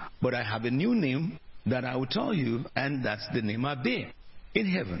earth, but I have a new name that I will tell you, and that's the name I bear in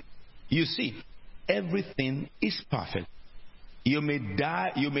heaven. You see, everything is perfect. You may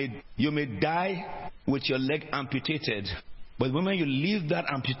die with your leg amputated, but when you leave that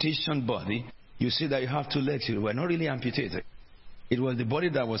amputation body, you see that you have two legs. You were not really amputated. It was the body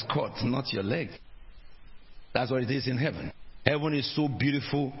that was cut, not your leg. That's what it is in heaven. Heaven is so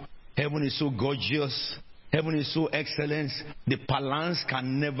beautiful. Heaven is so gorgeous. Heaven is so excellent. The balance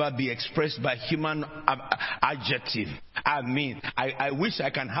can never be expressed by human adjective. I wish I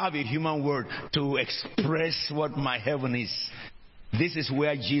can have a human word to express what my heaven is. This is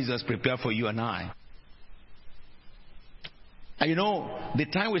where Jesus prepared for you and I. And the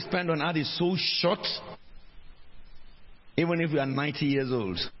time we spend on earth is so short. Even if we are 90 years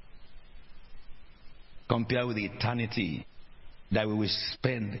old, compared with the eternity that we will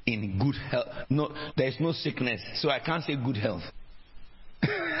spend in good health. No, there is no sickness, so I can't say good health.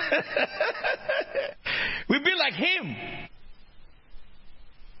 We'll be like him.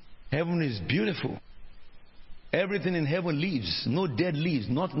 Heaven is beautiful. Everything in heaven lives. No dead leaves.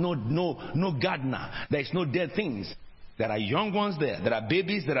 No gardener. There is no dead things. There are young ones there. There are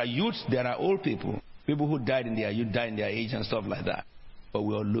babies. There are youths. There are old people. People who died in their youth, died in their age and stuff like that. But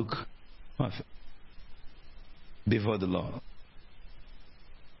we all look perfect before the Lord.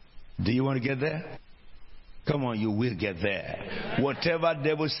 Do you want to get there? Come on, you will get there. Whatever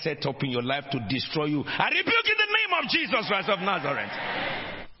devil set up in your life to destroy you, I rebuke in the name of Jesus Christ of Nazareth.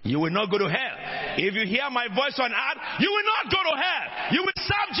 You will not go to hell. If you hear my voice on earth, you will not go to hell. You will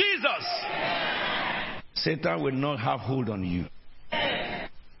serve Jesus. Satan will not have hold on you.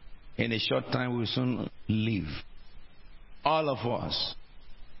 In a short time, we will soon leave. All of us,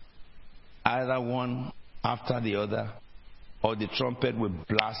 either one after the other, or the trumpet will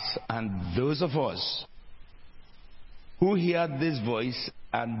blast, and those of us who hear this voice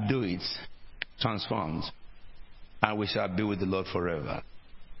and do it, transformed, and we shall be with the Lord forever.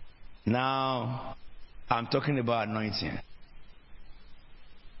 Now, I'm talking about anointing.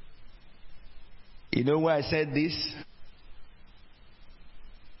 You know why I said this?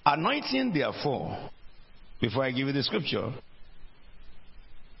 Anointing, therefore, before I give you the scripture,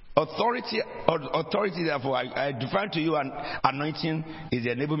 authority, therefore, I define to you an anointing is the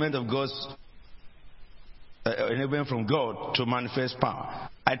enablement of God's enablement from God to manifest power.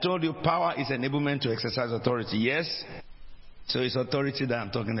 I told you power is enablement to exercise authority. Yes? So it's authority that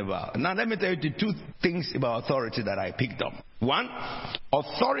I'm talking about. Now let me tell you the two things about authority that I picked up. One,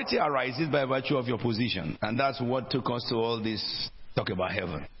 authority arises by virtue of your position. And that's what took us to all this talk about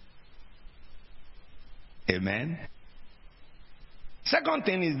heaven. Amen. Second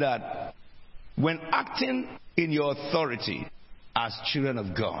thing is that when acting in your authority as children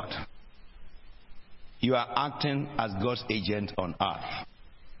of God, you are acting as God's agent on earth.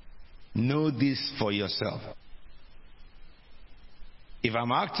 Know this for yourself. If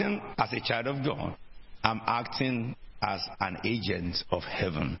I'm acting as a child of God, I'm acting as an agent of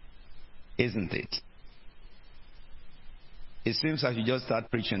heaven. Isn't it? It seems I should just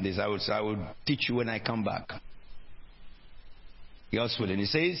start preaching this. I will teach you when I come back. God's willing. It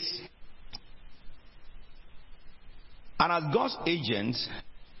says, and as God's agent,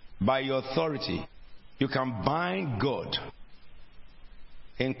 by your authority, you can bind God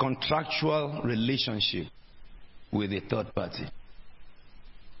in contractual relationship with a third party.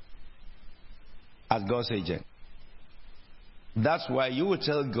 As God's agent. That's why you will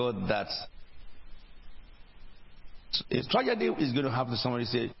tell God that a tragedy is going to happen to somebody.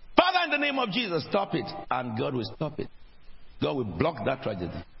 Say, Father, in the name of Jesus, stop it. And God will stop it. God will block that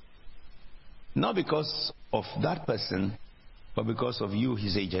tragedy. Not because of that person, but because of you,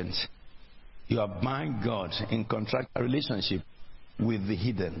 his agent. You are bind God in contractual relationship with the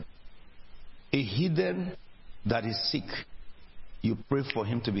hidden. A hidden that is sick, you pray for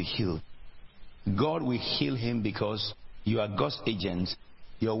him to be healed. God will heal him because you are God's agent.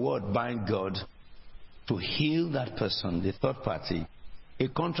 Your word bind God to heal that person, the third party. A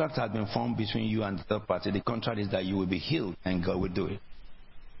contract has been formed between you and the third party. The contract is that you will be healed and God will do it.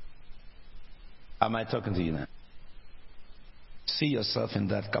 Am I talking to you now? See yourself in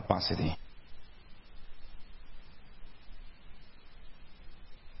that capacity.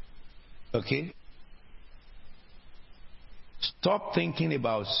 Okay? Stop thinking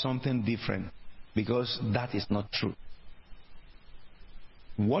about something different because that is not true.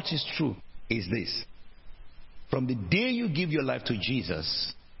 What is true is this. From the day you give your life to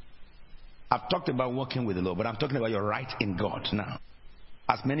Jesus, I've talked about walking with the Lord, but I'm talking about your right in God now.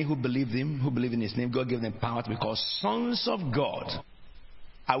 As many who believe him, who believe in his name, God gave them power to be called sons of God.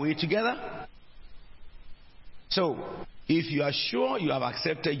 Are we together? So, if you are sure you have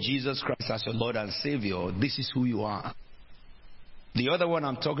accepted Jesus Christ as your Lord and Savior, this is who you are. The other one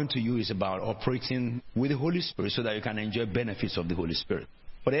I'm talking to you is about operating with the Holy Spirit so that you can enjoy benefits of the Holy Spirit.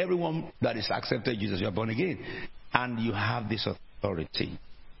 But everyone that is accepted Jesus, you are born again. And you have this authority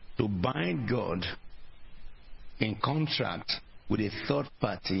to bind God in contract with a third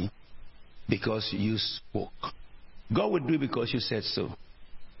party because you spoke. God will do it because you said so.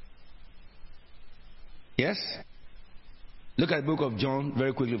 Yes? Look at the book of John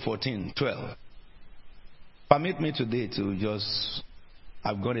very quickly, 14:12. Permit me today to just,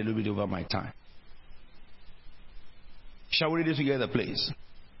 I've gone a little bit over my time. Shall we read it together, please?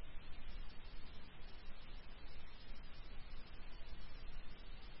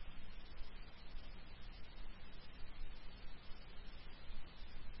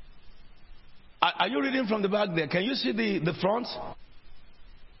 Are you reading from the back there? Can you see the front?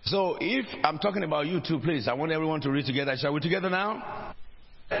 So if I'm talking about you too, please, I want everyone to read together. Shall we together now?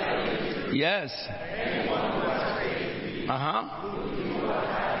 Yes.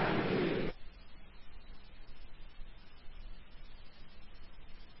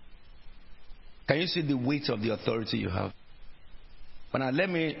 Can you see the weight of the authority you have?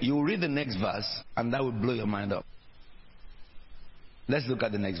 You read the next verse, and that will blow your mind up. Let's look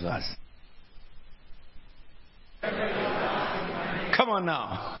at the next verse. Come on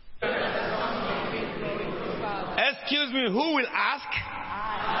now. Excuse me, who will ask?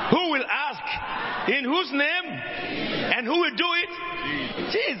 Who will ask? In whose name? And who will do it?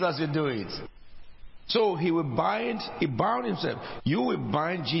 Jesus will do it. So he bound himself. You will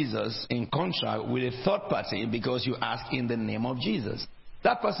bind Jesus in contract with a third party because you ask in the name of Jesus.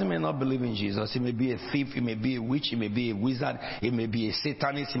 That person may not believe in Jesus. He may be a thief, he may be a witch, he may be a wizard, he may be a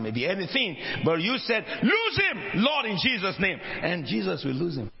satanist, he may be anything. But you said, lose him, Lord, in Jesus' name. And Jesus will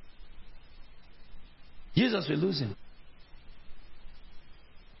lose him. Jesus will lose him.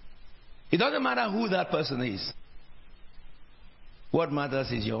 It doesn't matter who that person is. What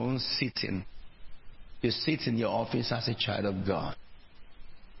matters is your own sitting. You sit in your office as a child of God.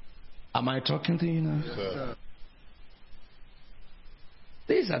 Am I talking to you now? Yes,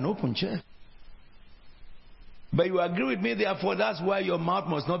 this is an open church. But you agree with me, therefore, that's why your mouth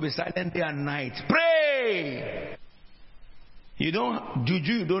must not be silent day and night. Pray! You don't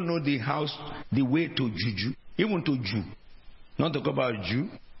know the way to juju. Even to Jew. Not talk about Jew.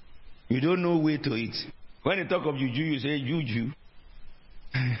 You don't know way to it. When you talk of juju, you say juju.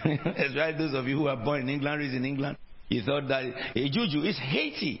 That's right, those of you who are born in England, raised in England, you thought that a juju is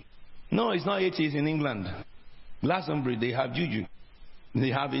Haiti. No, it's not Haiti, it's in England. Glastonbury, they have juju. They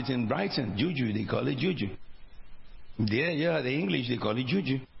have it in Brighton, juju, they call it juju. The English, they call it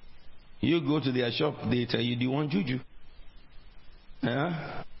juju. You go to their shop, they tell you, do you want juju?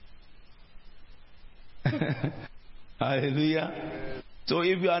 Yeah? Hallelujah. So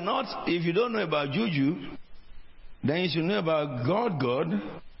if you don't know about juju, then you should know about God.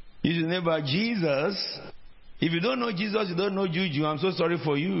 You should know about Jesus. If you don't know Jesus, you don't know juju. I'm so sorry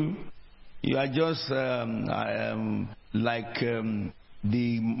for you. You are just like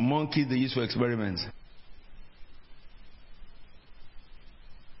the monkeys they use for experiments.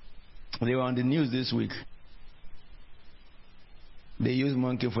 They were on the news this week. They use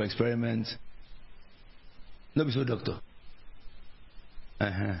monkey for experiments. No, be so, doctor.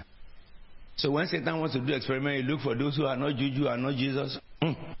 So when Satan wants to do experiment, you look for those who are not juju, are not Jesus.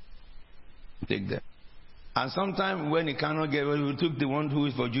 Take them. And sometimes when he cannot get well, we took the one who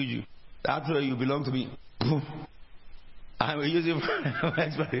is for juju. After you belong to me. I will use it for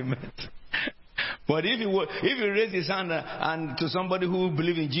experiment. But if he raise his hand and to somebody who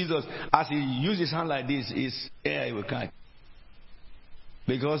believes in Jesus, as he uses his hand like this, his air will catch.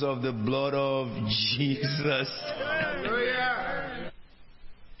 Because of the blood of Jesus.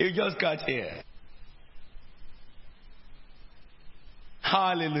 He just catch air.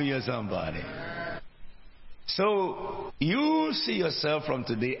 Hallelujah, somebody. So you see yourself from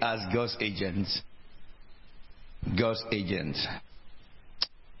today as God's agent. God's agent.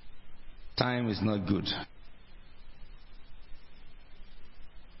 Time is not good.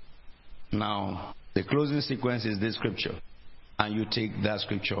 Now, the closing sequence is this scripture. And you take that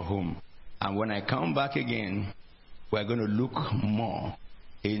scripture home. And when I come back again, we're going to look more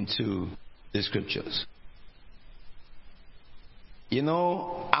into the scriptures. You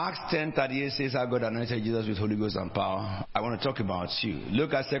know, Acts 10:38 says how God anointed Jesus with Holy Ghost and power. I want to talk about you.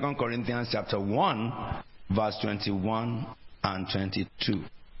 Look at 2 Corinthians chapter 1, verse 21 and 22.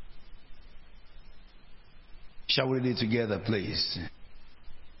 Shall we read it together, please?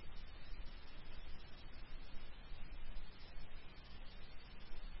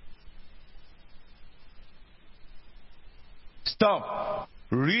 Stop.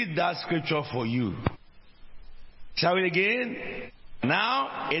 Read that scripture for you. Shall we again?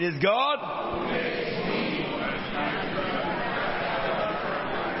 Now, it is God.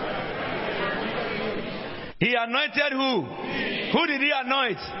 He anointed who? Who did he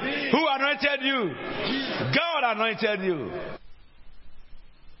anoint? Who anointed you? God anointed you.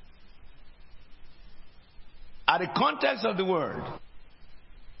 At the context of the word.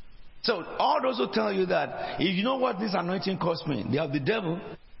 So, all those who tell you that, if you know what this anointing cost me, they have the devil.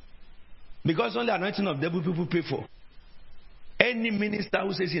 Because only anointing of devil people pay for. Any minister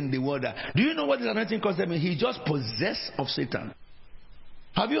who says in the word, do you know what this anointing cost them? He just possessed of Satan.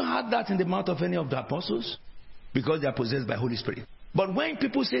 Have you heard that in the mouth of any of the apostles? Because they are possessed by Holy Spirit. But when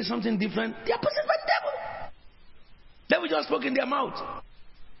people say something different, they are possessed by the devil. Devil just spoke in their mouth.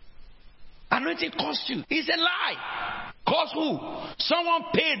 Anointing cost you. It's a lie. Cost who? Someone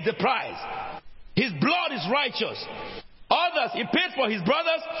paid the price. His blood is righteous. Others, he paid for his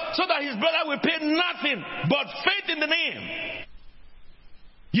brothers so that his brother will pay nothing but faith in the name.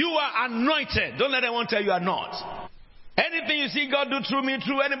 You are anointed. Don't let anyone tell you are not. Anything you see God do through me,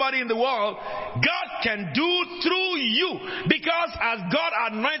 through anybody in the world, God can do through you. Because as God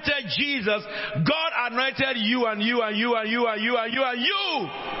anointed Jesus, God anointed you and you and you and you and you and you and you.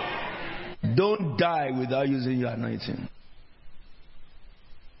 Don't die without using your anointing.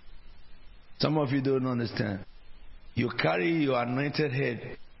 Some of you don't understand. You carry your anointed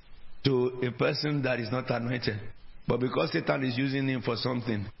head to a person that is not anointed. But because Satan is using him for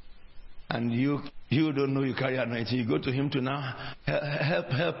something, and you don't know you carry anointing, you go to him to now,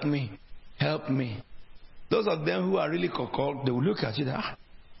 help me. Those of them who are really called, they will look at you,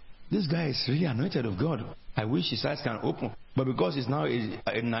 this guy is really anointed of God. I wish his eyes can open. But because he's now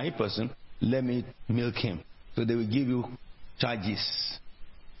a naive person, let me milk him. So they will give you charges.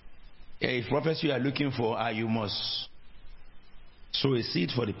 If prophecy you are looking for, you must sow a seed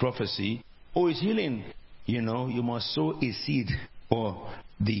for the prophecy. It's healing. You must sow a seed for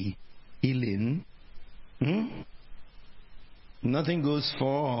the healing. Nothing goes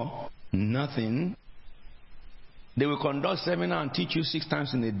for nothing. They will conduct seminar and teach you 6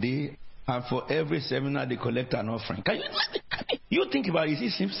 times in a day, and for every seminar they collect an offering. Can you think about it?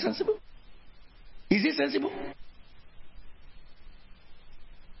 Is it sensible? Is it sensible?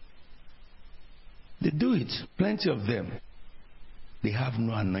 They do it. Plenty of them. They have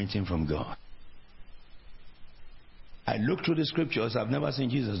no anointing from God. I look through the scriptures. I've never seen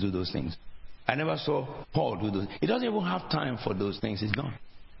Jesus do those things. I never saw Paul do those. He doesn't even have time for those things. He's gone.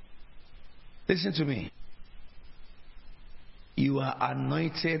 Listen to me. You are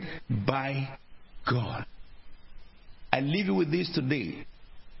anointed by God. I leave you with this today.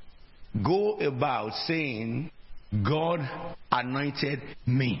 Go about saying, God anointed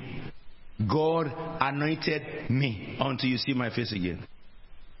me. God anointed me, until you see my face again.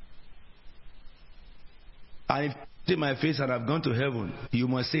 And if you see my face and I've gone to heaven, you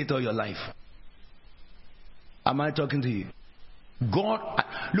must say it all your life. Am I talking to you? God,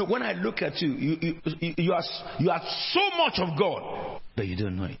 look, when I look at you, you are so much of God, but you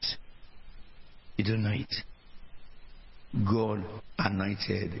don't know it. You don't know it. God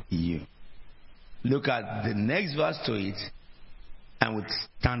anointed you. Look at the next verse to it, and we'll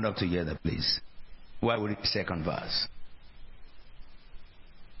stand up together, please. Why would it be second verse?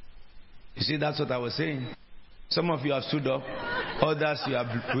 You see, that's what I was saying. Some of you have stood up. Others, we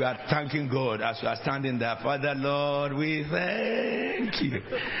are thanking God as we are standing there. Father, Lord, we thank you.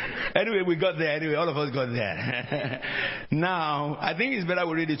 Anyway, we got there. Anyway, all of us got there. Now, I think it's better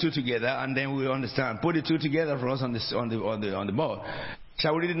we read the two together, and then we understand. Put the two together for us on the board.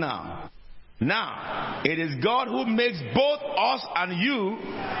 Shall we read it now? Now, it is God who makes both us and you,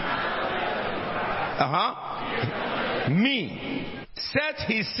 me, set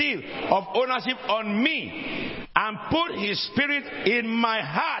his seal of ownership on me, and put his spirit in my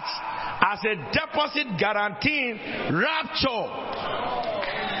heart as a deposit guaranteeing rapture.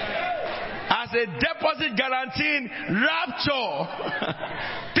 As a deposit guaranteeing rapture.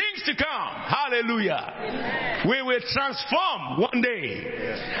 Things to come. Hallelujah. We will transform one day.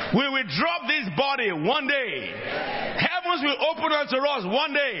 We will drop this body one day. Heavens will open unto us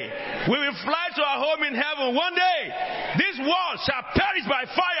one day. We will fly to our home in heaven one day. This world shall perish by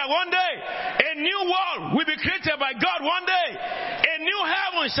fire one day. A new world will be created by God one day. A new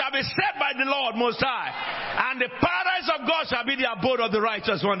heaven shall be set by the Lord Most High. And the paradise of God shall be the abode of the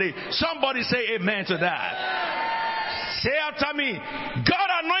righteous one day. Somebody say amen to that. Say after me, God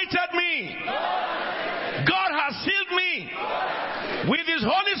anointed me. God has sealed me with his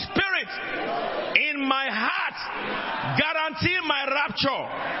Holy Spirit in my heart, guaranteeing my rapture.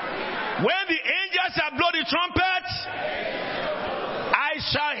 When the angels shall blow the trumpet, I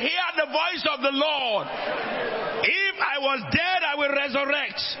shall hear the voice of the Lord. If I was dead, I will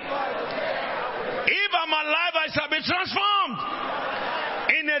resurrect. If I'm alive, I shall be transformed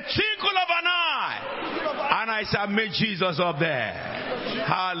in a twinkle of an eye, and I shall meet Jesus up there.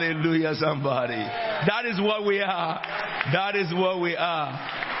 Hallelujah, somebody. That is what we are. That is what we are.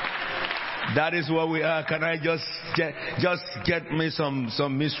 That is what we are. Can I just get me some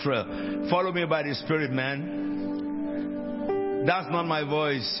minstrel? Follow me by the Spirit, man. That's not my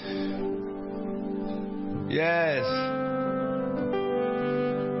voice. Yes.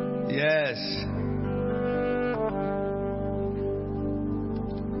 Yes.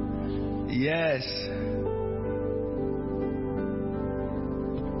 Yes.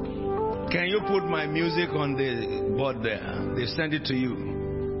 Can you put my music on the board there? They send it to you.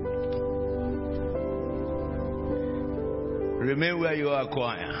 Remain where you are,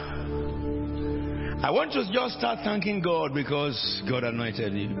 choir. I want you to just start thanking God because God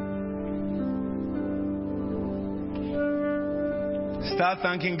anointed you. Start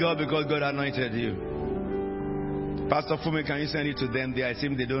thanking God because God anointed you. Pastor Fume, can you send it to them? They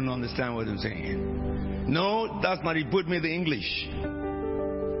seem they don't understand what I'm saying. No, that's not it. Put me the English.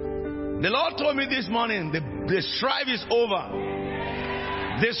 The Lord told me this morning, the strife is over.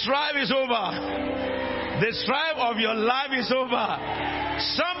 The strife is over. The strife of your life is over.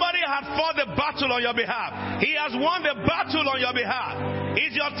 Somebody had fought the battle on your behalf. He has won the battle on your behalf.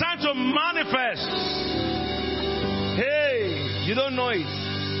 It's your time to manifest. Hey, you don't know it.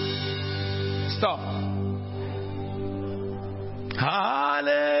 Stop.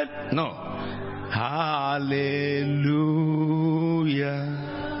 Hallelujah. No. Hallelujah.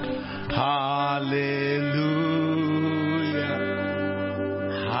 Hallelujah.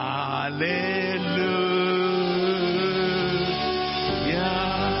 Hallelujah.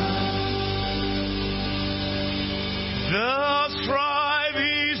 The strife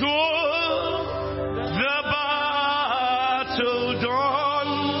is won, the battle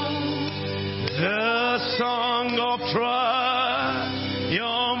done, the song of triumph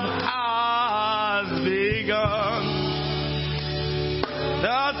has begun.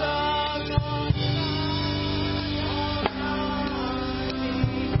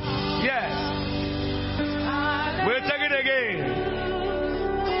 Yes. We'll take it again.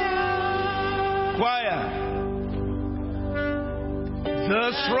 Choir.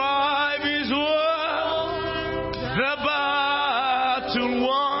 The strife is won, the battle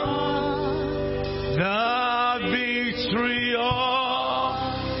won, the victory of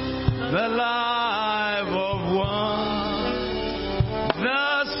the life of one,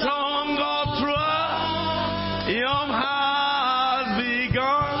 the song of triumph has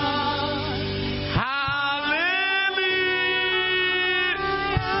begun. Hallelujah.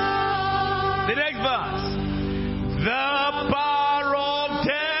 The next verse. The power of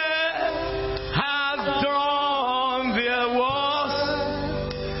death has done their worst,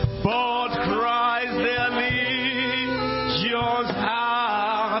 but Christ their legions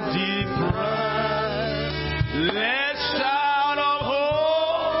have deprived. Let's shout of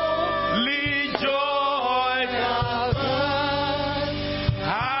holy joy.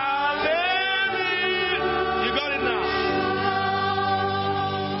 Hallelujah. You got it now.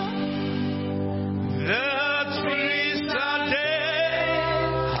 The trees are dead,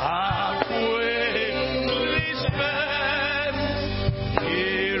 are quickly spent. He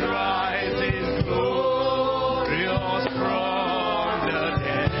rises glorious from the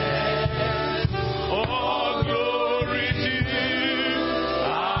dead. All glory to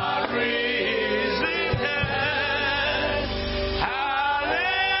our risen head.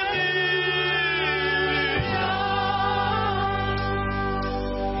 Hallelujah.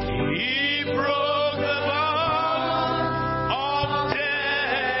 He broke the bonds of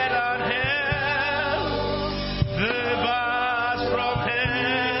death and hell. The bars from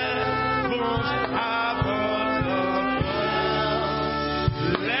heaven's above.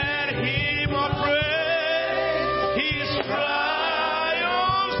 Let him praise his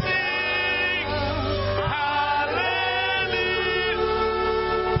triumph sing. Hallelujah.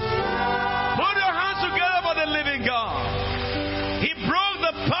 Put your hands together for the living God. He broke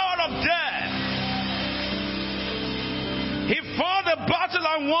the power of death. He fought the battle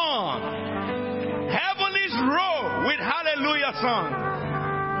and won. Heavens roar with hallelujah song.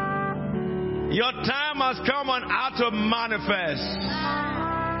 Your time has come on how to manifest.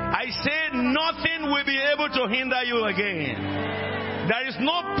 I say nothing will be able to hinder you again. There is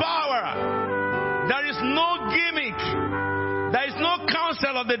no power. There is no gimmick. There is no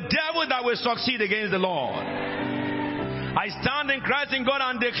counsel of the devil that will succeed against the Lord. I stand in Christ in God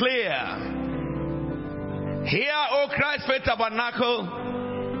and declare, here, O Christ Faith Tabernacle,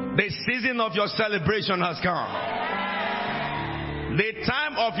 the season of your celebration has come. The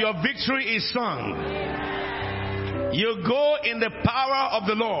time of your victory is sung. You go in the power of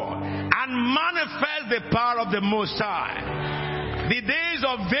the Lord and manifest the power of the Most High. The days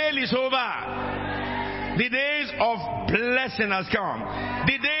of veil is over. The days of blessing has come.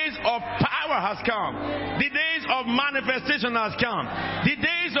 The days of power has come. The days of manifestation has come. The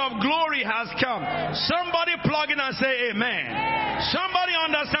days of glory has come. Somebody plug in and say amen. Somebody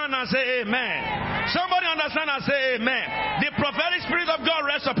understand and say amen. Somebody understand and say amen. The prophetic spirit of God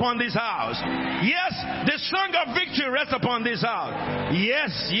rests upon this house. Yes, the song of victory rests upon this house.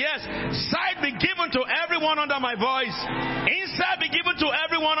 Yes, yes. Sight be given to everyone under my voice. Insight be given to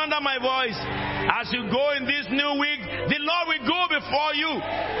everyone under my voice. As you go in this new week, The Lord will go before you.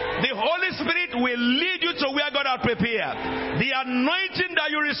 The Holy Spirit will lead you to where God has prepared. The anointing that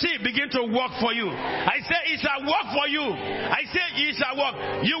you receive begin to work for you. I say it shall work for you. I say it shall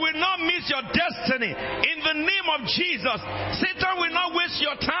work. You will not miss your destiny. In the name of Jesus. Satan will not waste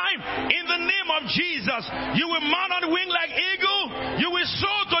your time. In the name of Jesus. You will mount on the wing like eagle. You will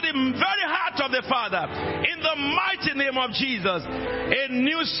soar to the very heart of the Father. In the mighty name of Jesus. A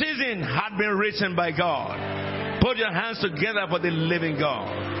new season had been written by God. Put your hands together for the living God.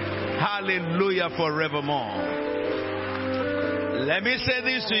 Hallelujah forevermore. Let me say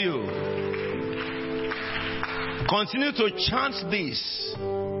this to you. Continue to chant this.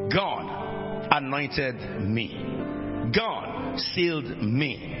 God anointed me. God sealed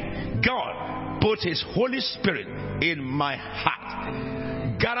me. God put His Holy Spirit in my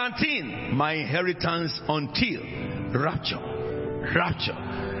heart, guaranteeing my inheritance until rapture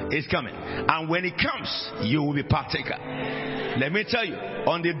is coming. And when it comes, you will be partaker. Let me tell you,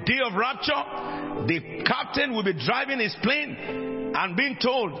 on the day of rapture, the captain will be driving his plane and being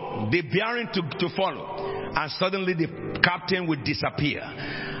told the bearing to follow. And suddenly the captain will disappear.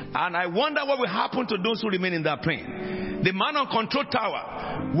 And I wonder what will happen to those who remain in that plane. The man on control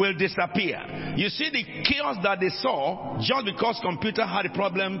tower will disappear. You see the chaos that they saw just because computer had a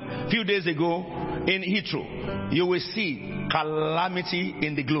problem a few days ago in Heathrow. You will see calamity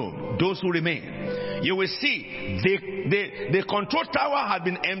in the globe. Those who remain. You will see the control tower has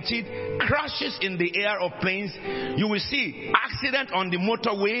been emptied, crashes in the air of planes. You will see accident on the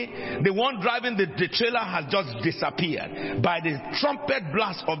motorway. The one driving the trailer has just disappeared by the trumpet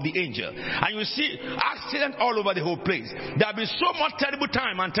blast of the angel. And you see accident all over the whole place. There will be so much terrible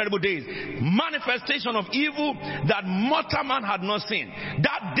time and terrible days. Manifestation of evil that mortal man had not seen.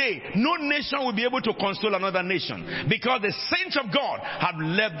 That day, no nation will be able to console another nation because the saints of God have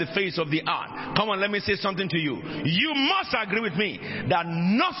left the face of the earth. Come on, let me say something to you. You must agree with me that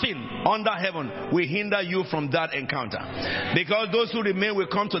nothing under heaven will hinder you from that encounter. Because those who remain will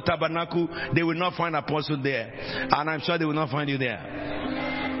come to tabernacle. They will not find apostle there. And I'm sure they will not find you there.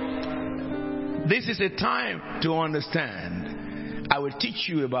 This is a time to understand. I will teach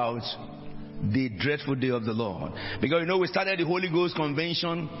you about the dreadful day of the Lord. Because we started the Holy Ghost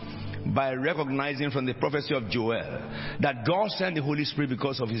Convention by recognizing from the prophecy of Joel that God sent the Holy Spirit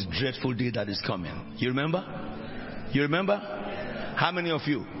because of His dreadful day that is coming. You remember? You remember? How many of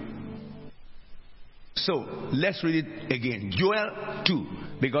you? So let's read it again. Joel 2,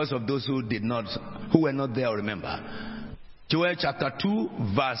 because of those who were not there, remember. Joel chapter 2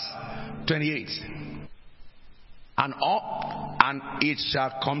 verse 28. And it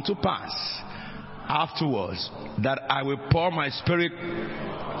shall come to pass afterwards that I will pour my spirit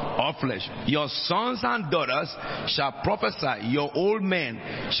of flesh. Your sons and daughters shall prophesy. Your old men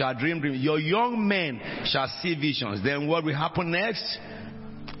shall dream dreams. Your young men shall see visions. Then what will happen next?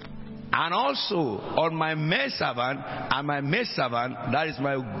 And also on my maidservant and my maidservant, that is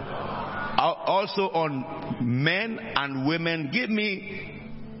my, also on men and women, give me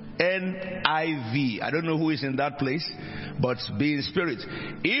NIV. I don't know who is in that place, but be in spirit.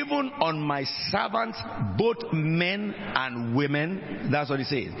 Even on my servants, both men and women, that's what he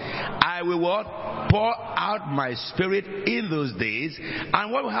says. I will what? Pour out my spirit in those days.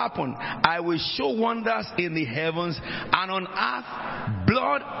 And what will happen? I will show wonders in the heavens and on earth,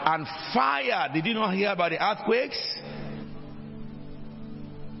 blood and fire. Did you not hear about the earthquakes?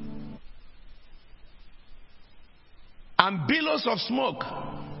 And billows of smoke.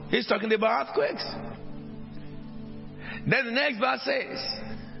 He's talking about earthquakes. Then the next verse says,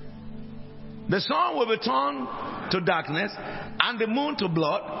 the sun will be turned to darkness and the moon to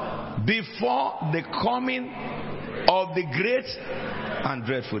blood before the coming of the great and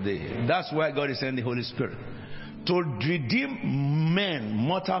dreadful day. That's why God is sending the Holy Spirit. To redeem men,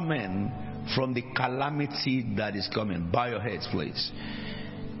 mortal men, from the calamity that is coming. Bow your heads, please.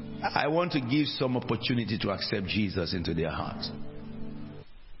 I want to give some opportunity to accept Jesus into their hearts.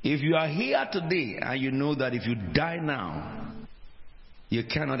 If you are here today and you know that if you die now, you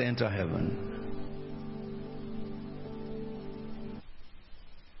cannot enter heaven.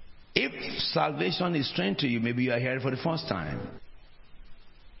 If salvation is strange to you, maybe you are here for the first time.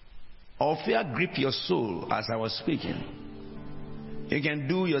 Or fear grip your soul as I was speaking. You can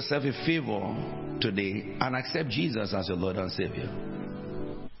do yourself a favor today and accept Jesus as your Lord and Savior.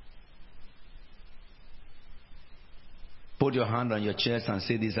 Put your hand on your chest and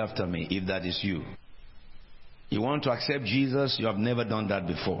say this after me, if that is you. You want to accept Jesus, you have never done that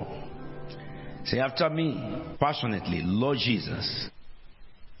before. Say after me, passionately, Lord Jesus,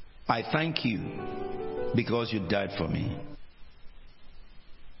 I thank you because you died for me.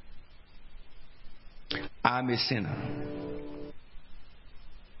 I'm a sinner.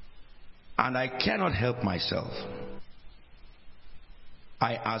 And I cannot help myself.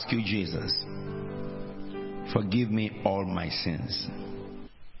 I ask you, Jesus, forgive me all my sins.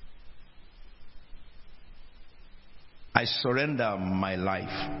 I surrender my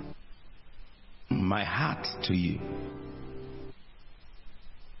life, my heart to you.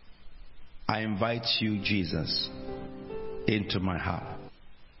 I invite you, Jesus, into my heart.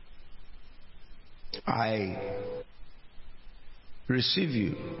 I receive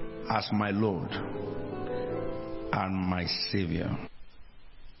you as my Lord and my Savior.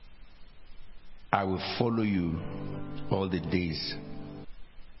 I will follow you all the days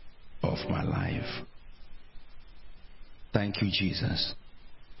of my life. Thank you, Jesus,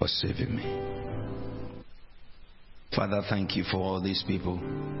 for saving me. Father, thank you for all these people.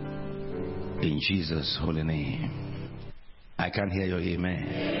 In Jesus' holy name. I can hear your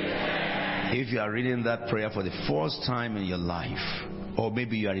amen. If you are reading that prayer for the first time in your life, or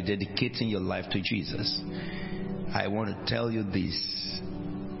maybe you are dedicating your life to Jesus, I want to tell you this.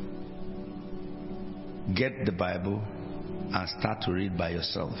 Get the Bible and start to read by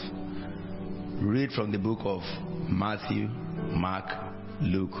yourself. Read from the book of Matthew, Mark,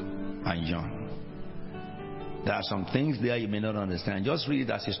 Luke, and John. There are some things there you may not understand. Just read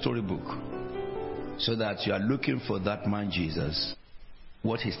it as a storybook, so that you are looking for that man Jesus,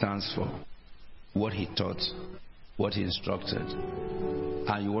 what he stands for, what he taught, what he instructed,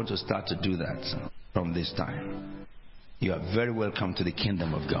 and you want to start to do that from this time. You are very welcome to the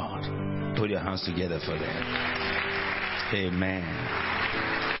kingdom of God. Put your hands together for that. Amen.